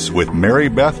Matters with Mary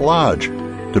Beth Lodge.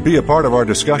 To be a part of our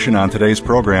discussion on today's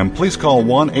program, please call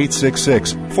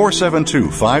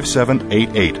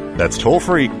 1-866-472-5788. That's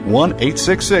toll-free,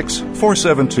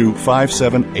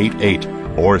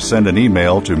 1-866-472-5788. Or send an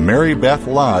email to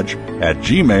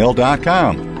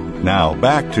marybethlodge@gmail.com. Now,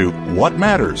 back to What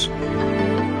Matters.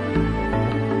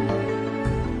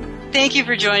 Thank you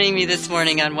for joining me this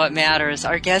morning on What Matters.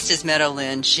 Our guest is Meadow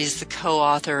Linn. She's the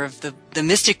co-author of the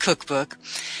Mystic Cookbook,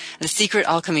 The Secret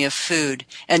Alchemy of Food.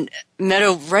 And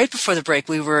Meadow, right before the break,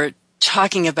 we were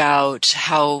talking about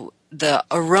how the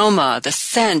aroma, the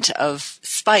scent of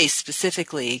spice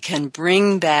specifically can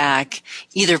bring back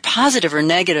either positive or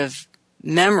negative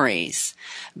memories.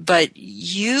 But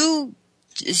you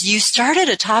started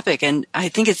a topic, and I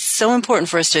think it's so important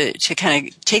for us to kind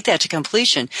of take that to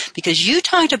completion, because you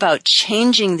talked about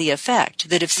changing the effect,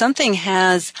 that if something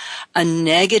has a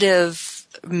negative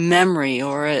memory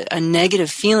or a negative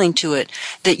feeling to it,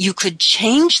 that you could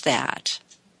change that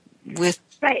with...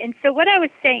 Right, and so what I was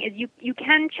saying is you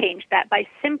can change that by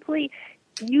simply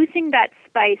using that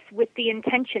spice with the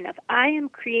intention of, I am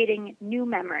creating new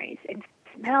memories, and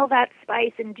smell that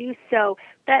spice and do so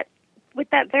that with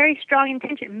that very strong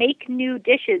intention. Make new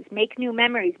dishes, make new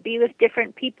memories, be with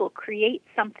different people, create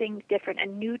something different, a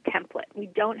new template. We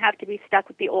don't have to be stuck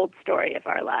with the old story of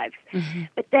our lives. Mm-hmm.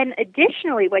 But then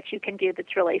additionally, what you can do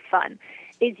that's really fun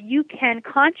is you can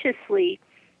consciously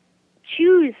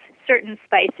choose certain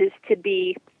spices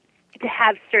to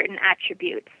have certain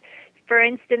attributes. For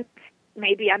instance,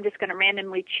 maybe I'm just going to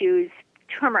randomly choose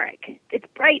turmeric. It's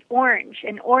bright orange,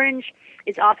 and orange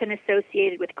is often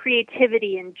associated with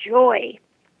creativity and joy.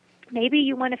 Maybe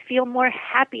you want to feel more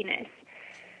happiness.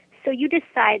 So you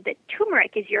decide that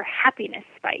turmeric is your happiness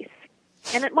spice.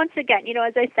 And then once again,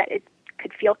 as I said, it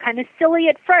could feel kind of silly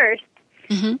at first,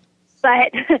 mm-hmm.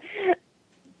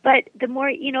 but the more,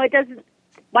 it doesn't,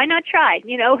 why not try?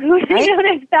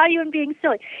 There's value in being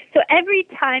silly. So every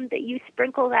time that you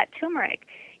sprinkle that turmeric,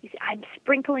 you say, I'm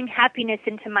sprinkling happiness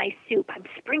into my soup. I'm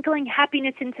sprinkling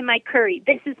happiness into my curry.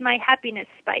 This is my happiness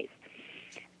spice.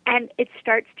 And it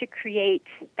starts to create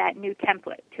that new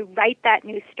template, to write that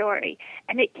new story.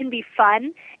 And it can be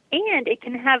fun, and it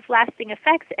can have lasting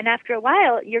effects. And after a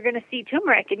while, you're going to see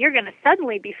turmeric, and you're going to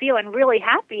suddenly be feeling really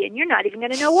happy, and you're not even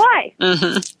going to know why.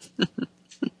 Mm-hmm.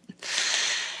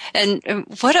 And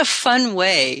what a fun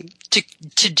way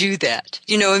to do that.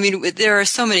 There are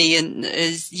so many, and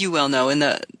as you well know, in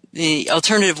the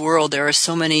alternative world, there are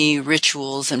so many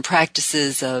rituals and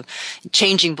practices of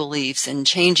changing beliefs and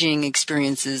changing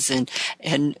experiences,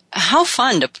 and how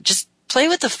fun to just play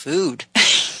with the food.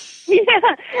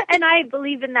 Yeah, and I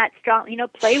believe in that strongly,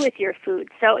 play with your food.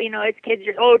 So, as kids,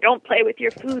 don't play with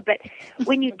your food. But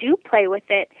when you do play with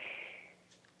it,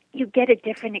 you get a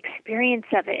different experience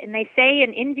of it. And they say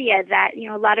in India that,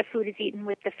 a lot of food is eaten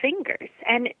with the fingers.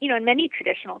 And, in many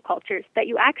traditional cultures, that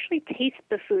you actually taste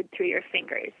the food through your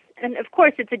fingers. And, of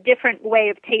course, it's a different way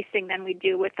of tasting than we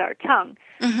do with our tongue.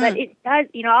 Mm-hmm. But it does,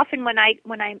 often when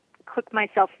I cook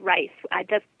myself rice, I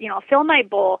just, I'll fill my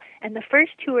bowl, and the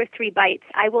first 2 or 3 bites,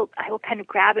 I will kind of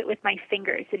grab it with my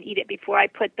fingers and eat it before I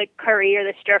put the curry or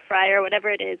the stir fry or whatever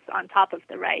it is on top of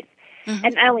the rice. Mm-hmm.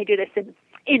 And I only do this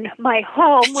in my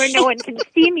home where no one can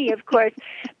see me, of course.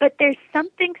 But there's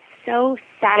something so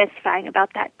satisfying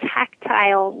about that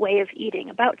tactile way of eating,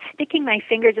 about sticking my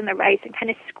fingers in the rice and kind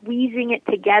of squeezing it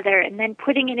together and then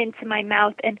putting it into my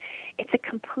mouth. And it's a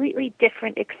completely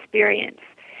different experience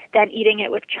than eating it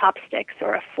with chopsticks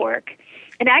or a fork.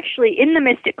 And actually, in the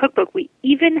Mystic Cookbook, we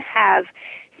even have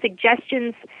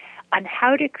suggestions on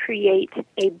how to create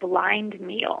a blind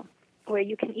meal, where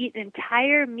you can eat an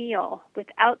entire meal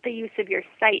without the use of your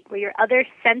sight, where your other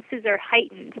senses are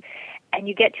heightened, and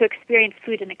you get to experience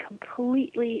food in a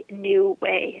completely new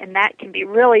way. And that can be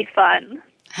really fun.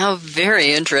 How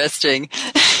very interesting.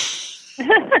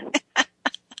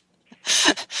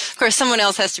 Of course, someone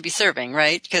else has to be serving,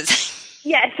 right?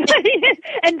 Yes,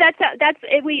 and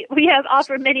we have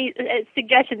offered many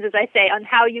suggestions, as I say, on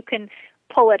how you can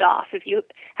pull it off. If you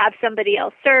have somebody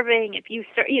else serving,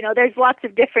 there's lots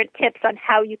of different tips on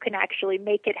how you can actually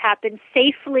make it happen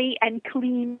safely and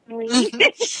cleanly.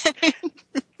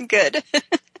 Good.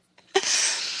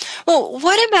 Well,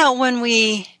 what about when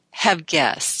we have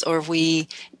guests, or we,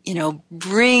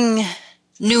 bring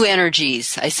new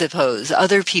energies, I suppose,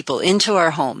 other people into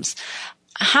our homes?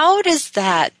 How does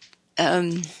that,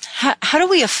 how do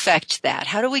we affect that?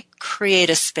 How do we create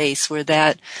a space where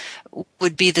that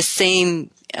would be the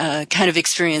same kind of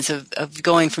experience of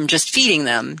going from just feeding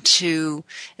them to,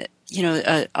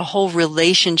 a whole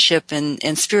relationship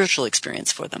and spiritual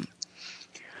experience for them?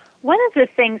 One of the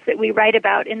things that we write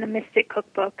about in the Mystic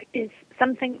Cookbook is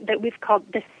something that we've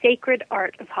called the sacred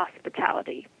art of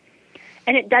hospitality.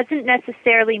 And it doesn't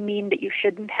necessarily mean that you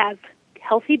shouldn't have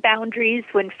healthy boundaries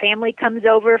when family comes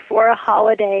over for a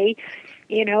holiday.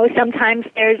 Sometimes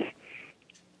there's,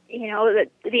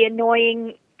 the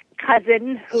annoying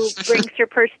cousin who brings her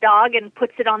purse dog and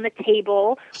puts it on the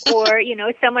table, or,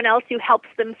 someone else who helps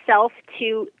themselves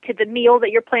to the meal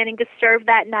that you're planning to serve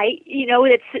that night,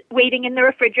 that's waiting in the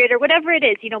refrigerator, whatever it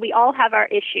is. We all have our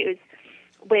issues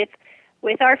with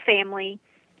our family.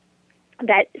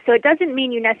 So it doesn't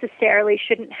mean you necessarily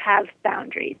shouldn't have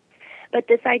boundaries. But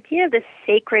this idea of the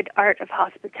sacred art of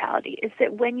hospitality is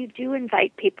that when you do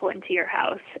invite people into your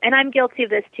house, and I'm guilty of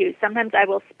this too, sometimes I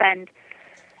will spend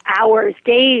hours,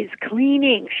 days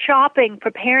cleaning, shopping,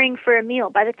 preparing for a meal.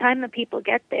 By the time the people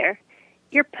get there,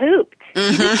 you're pooped.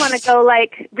 You just want to go,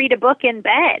 read a book in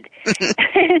bed.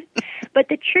 But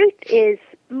the truth is,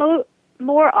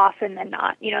 more often than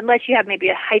not, unless you have maybe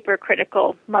a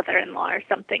hypercritical mother-in-law or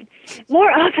something,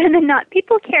 more often than not,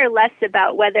 people care less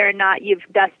about whether or not you've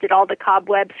dusted all the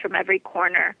cobwebs from every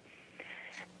corner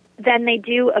than they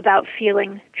do about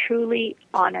feeling truly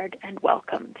honored and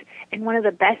welcomed. And one of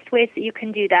the best ways that you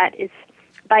can do that is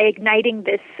by igniting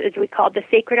this, as we call the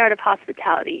sacred art of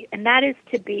hospitality, and that is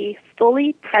to be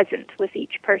fully present with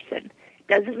each person.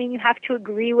 Doesn't mean you have to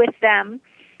agree with them,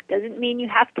 doesn't mean you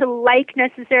have to like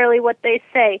necessarily what they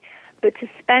say, but to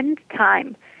spend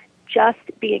time just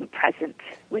being present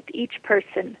with each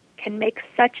person can make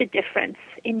such a difference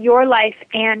in your life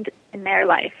and in their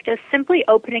life. Just simply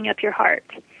opening up your heart.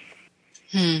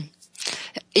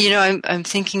 I'm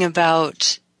thinking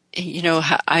about,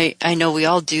 I know we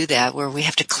all do that, where we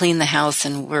have to clean the house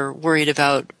and we're worried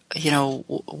about,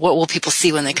 what will people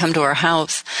see when they come to our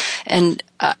house? And,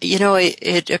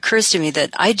 it occurs to me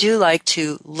that I do like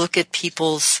to look at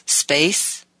people's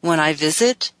space when I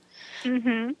visit,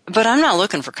 but I'm not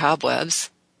looking for cobwebs.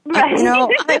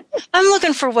 Right. I'm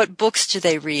looking for what books do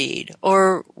they read,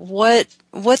 or what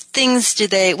pictures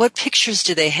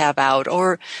do they have out,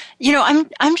 or,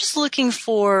 I'm just looking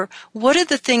for what are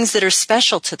the things that are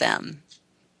special to them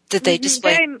that they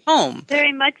display at home.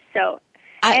 Very much so.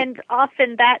 And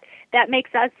often that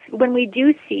makes us, when we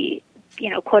do see,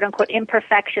 quote unquote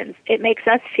imperfections, it makes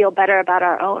us feel better about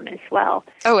our own as well.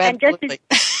 Oh, absolutely.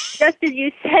 And just as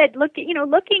you said, looking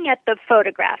at the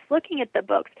photographs, looking at the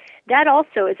books, that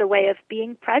also is a way of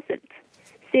being present,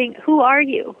 seeing who are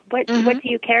you, what do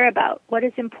you care about, what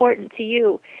is important to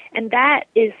you, and that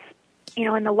is,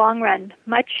 in the long run,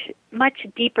 much much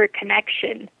deeper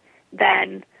connection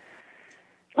than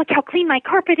look how clean my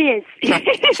carpet is.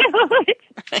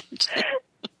 Right.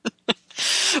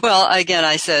 Well, again,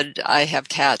 I said I have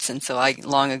cats, and so I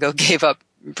long ago gave up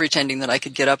pretending that I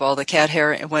could get up all the cat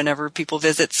hair whenever people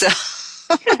visit. So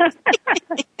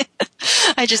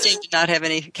I just aim to not have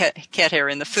any cat hair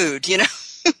in the food,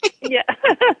 Yeah.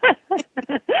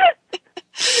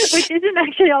 Which isn't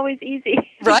actually always easy.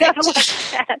 Right. I have a lot of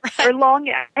cats, or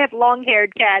I have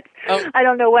long-haired cats. Oh. I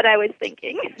don't know what I was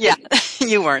thinking. Yeah,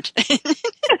 you weren't.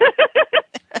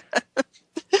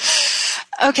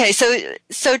 Okay,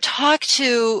 so talk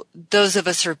to those of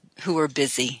us who are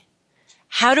busy.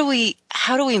 How do we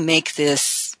make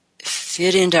this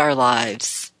fit into our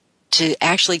lives to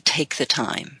actually take the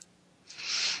time?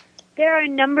 There are a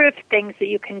number of things that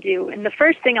you can do, and the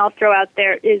first thing I'll throw out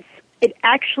there is it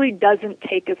actually doesn't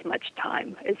take as much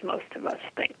time as most of us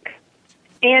think.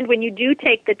 And when you do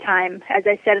take the time, as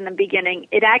I said in the beginning,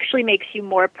 it actually makes you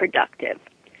more productive.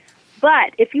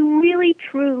 But if you really,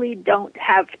 truly don't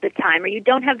have the time, or you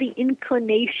don't have the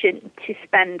inclination to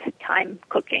spend time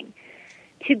cooking,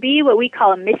 to be what we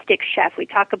call a mystic chef, we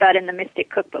talk about in the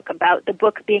Mystic Cookbook about the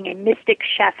book being a mystic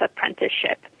chef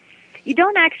apprenticeship, you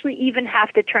don't actually even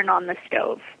have to turn on the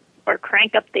stove or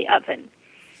crank up the oven.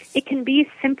 It can be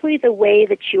simply the way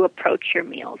that you approach your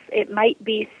meals. It might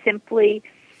be simply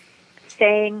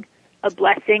saying a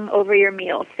blessing over your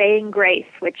meal, saying grace,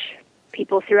 which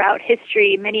people throughout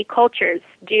history, many cultures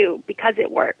do because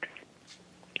it works.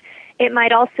 It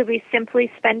might also be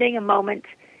simply spending a moment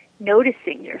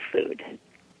noticing your food.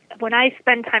 When I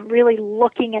spend time really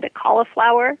looking at a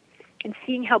cauliflower and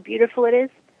seeing how beautiful it is,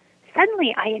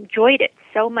 suddenly I enjoyed it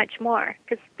so much more.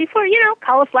 Because before,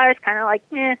 cauliflower is kind of like,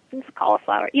 it's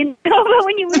cauliflower, but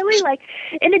when you really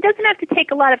and it doesn't have to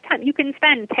take a lot of time. You can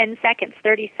spend 10 seconds,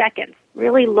 30 seconds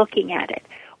really looking at it,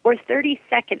 or 30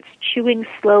 seconds chewing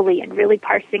slowly and really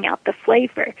parsing out the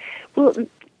flavor. Will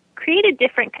create a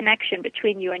different connection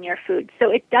between you and your food.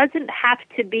 So it doesn't have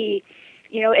to be,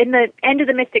 in the end of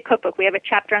the Mystic Cookbook, we have a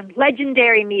chapter on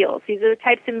legendary meals. These are the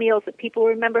types of meals that people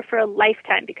remember for a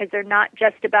lifetime because they're not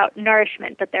just about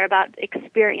nourishment, but they're about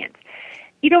experience.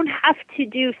 You don't have to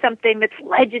do something that's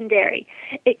legendary.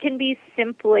 It can be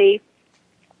simply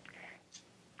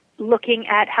looking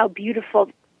at how beautiful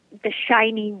the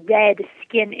shiny red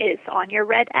skin is on your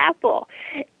red apple.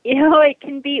 It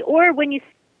can be, or when you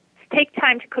take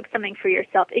time to cook something for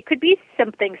yourself, it could be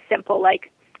something simple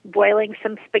like boiling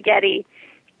some spaghetti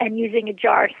and using a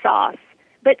jar sauce,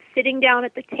 but sitting down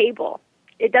at the table.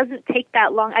 It doesn't take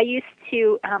that long. I used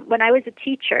to, when I was a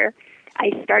teacher, I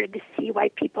started to see why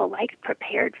people liked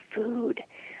prepared food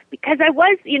because I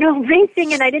was,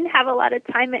 racing and I didn't have a lot of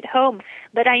time at home.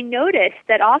 But I noticed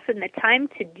that often the time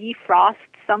to defrost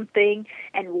something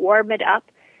and warm it up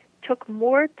took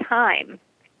more time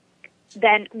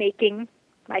than making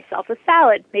myself a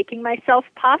salad, making myself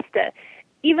pasta,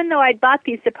 even though I'd bought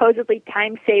these supposedly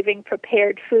time-saving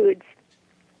prepared foods.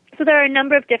 So there are a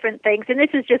number of different things, and this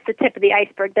is just the tip of the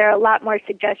iceberg. There are a lot more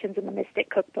suggestions in the Mystic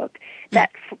Cookbook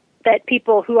that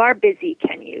people who are busy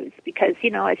can use because,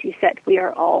 as you said, we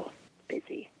are all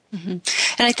busy. Mm-hmm. And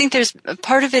I think there's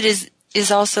part of it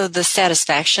is also the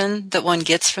satisfaction that one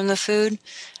gets from the food.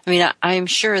 I mean, I'm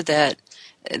sure that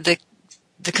the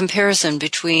comparison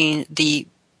between the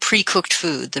pre-cooked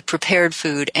food, the prepared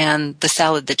food, and the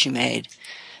salad that you made,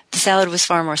 the salad was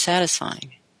far more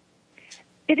satisfying.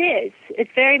 It is.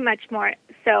 It's very much more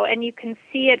so, and you can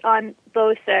see it on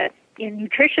both a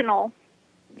nutritional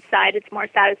side, it's more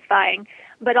satisfying,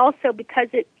 but also because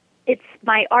it's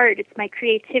my art, it's my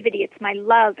creativity, it's my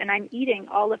love, and I'm eating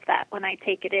all of that when I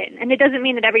take it in. And it doesn't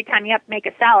mean that every time you have to make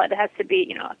a salad, it has to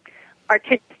be,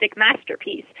 artistic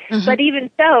masterpiece. Mm-hmm. But even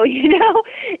so,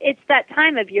 it's that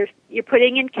time of you're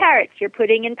putting in carrots, you're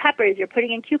putting in peppers, you're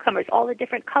putting in cucumbers, all the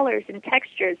different colors and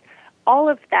textures, all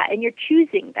of that, and you're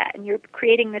choosing that, and you're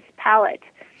creating this palette.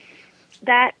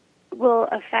 That will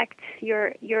affect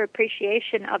your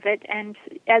appreciation of it. And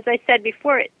as I said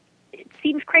before, it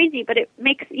seems crazy, but it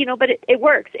makes, but it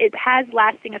works. It has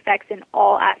lasting effects in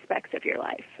all aspects of your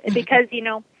life because,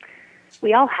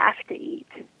 we all have to eat.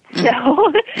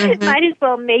 So might as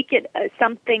well make it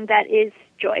something that is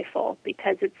joyful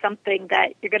because it's something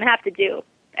that you're going to have to do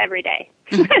every day.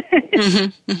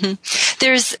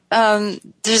 There's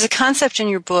a concept in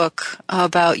your book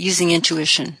about using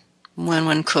intuition when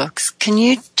one cooks. Can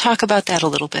you talk about that a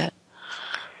little bit?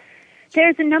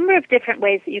 There's a number of different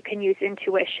ways that you can use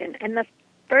intuition, and the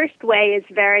first way is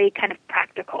very kind of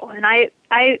practical. And I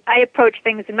approach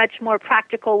things in a much more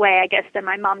practical way, I guess, than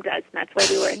my mom does, and that's why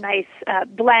we were a nice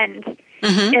blend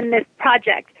in this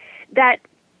project. That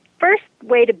first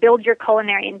way to build your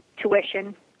culinary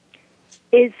intuition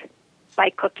is by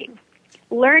cooking.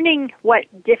 Learning what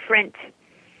different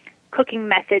cooking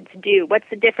methods do. What's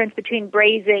the difference between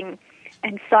braising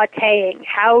and sautéing?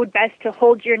 How best to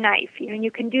hold your knife. And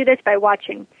you can do this by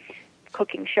watching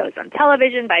cooking shows on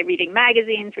television, by reading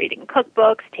magazines, reading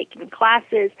cookbooks, taking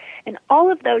classes, and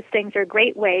all of those things are a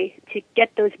great way to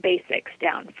get those basics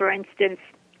down. For instance,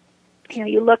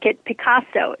 you look at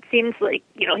Picasso, it seems like,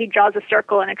 he draws a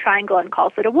circle and a triangle and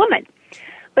calls it a woman.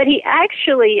 But he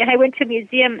actually, and I went to a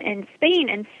museum in Spain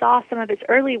and saw some of his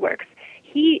early works,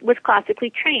 he was classically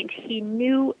trained. He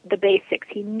knew the basics.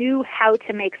 He knew how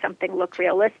to make something look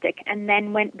realistic and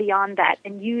then went beyond that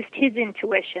and used his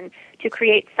intuition to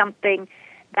create something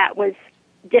that was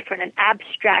different, an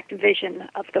abstract vision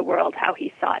of the world, how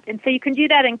he saw it. And so you can do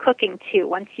that in cooking too.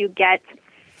 Once you get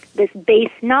this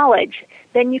base knowledge,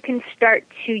 then you can start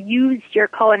to use your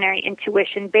culinary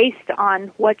intuition based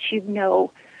on what you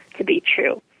know to be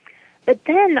true. But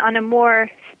then on a more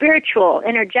spiritual,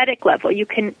 energetic level, you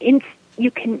can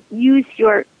use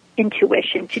your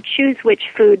intuition to choose which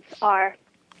foods are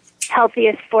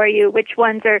healthiest for you, which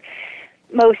ones are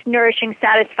most nourishing,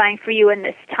 satisfying for you in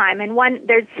this time. And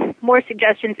there's more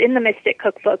suggestions in the Mystic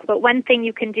Cookbook, but one thing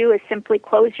you can do is simply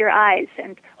close your eyes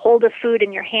and hold a food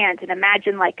in your hand and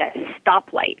imagine like a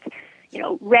stoplight.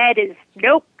 Red is,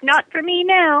 nope, not for me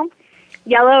now.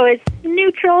 Yellow is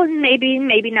neutral, maybe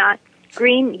not.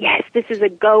 Green, yes, this is a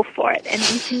go for it. And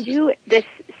you can do this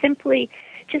simply.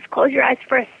 Just close your eyes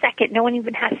for a second. No one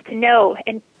even has to know,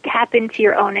 and tap into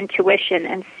your own intuition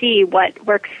and see what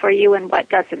works for you and what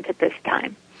doesn't at this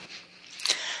time.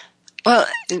 Well,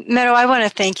 Meadow, I want to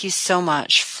thank you so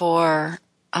much for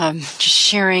just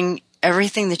sharing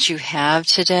everything that you have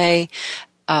today,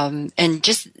 and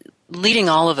just leading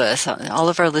all of us, all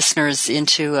of our listeners,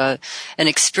 into an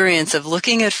experience of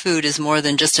looking at food as more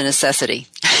than just a necessity.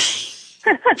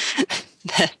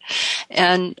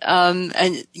 And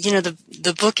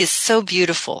the book is so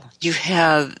beautiful. You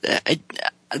have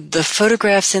the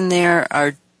photographs in there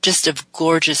are just of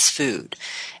gorgeous food.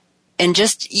 And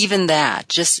just even that,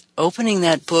 just opening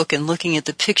that book and looking at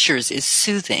the pictures is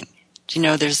soothing.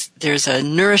 There's a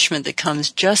nourishment that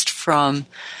comes just from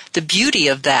the beauty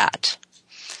of that.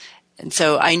 And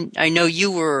so I know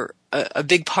you were a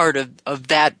big part of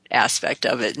that aspect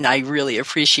of it, and I really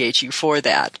appreciate you for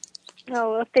that.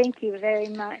 Oh, well, thank you very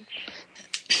much.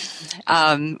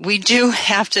 We do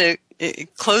have to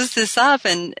close this up,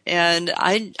 and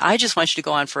I just want you to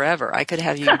go on forever. I could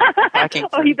have you talking.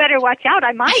 Oh, you better watch out.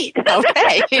 I might.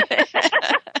 Okay.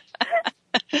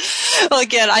 Well,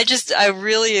 again, I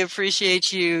really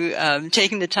appreciate you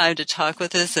taking the time to talk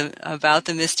with us about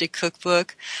the Mystic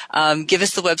Cookbook. Give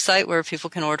us the website where people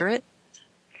can order it.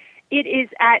 It is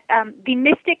at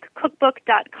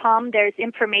themysticcookbook.com. There's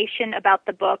information about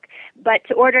the book, but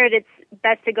to order it, it's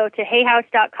best to go to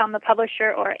hayhouse.com, the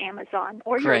publisher, or Amazon,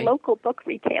 or your local book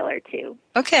retailer, too.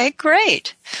 Okay,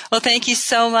 great. Well, thank you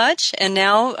so much. And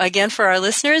now, again, for our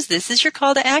listeners, this is your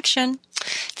call to action.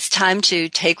 It's time to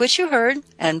take what you heard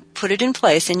and put it in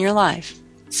place in your life.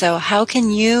 So how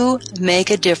can you make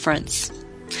a difference?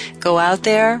 Go out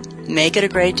there, make it a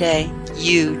great day.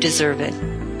 You deserve it.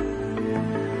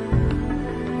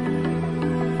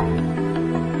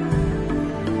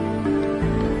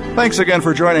 Thanks again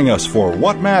for joining us for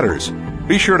What Matters.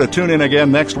 Be sure to tune in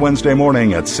again next Wednesday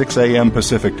morning at 6 a.m.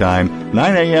 Pacific Time,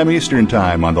 9 a.m. Eastern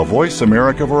Time on the Voice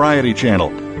America Variety Channel.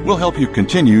 We'll help you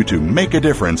continue to make a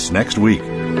difference next week.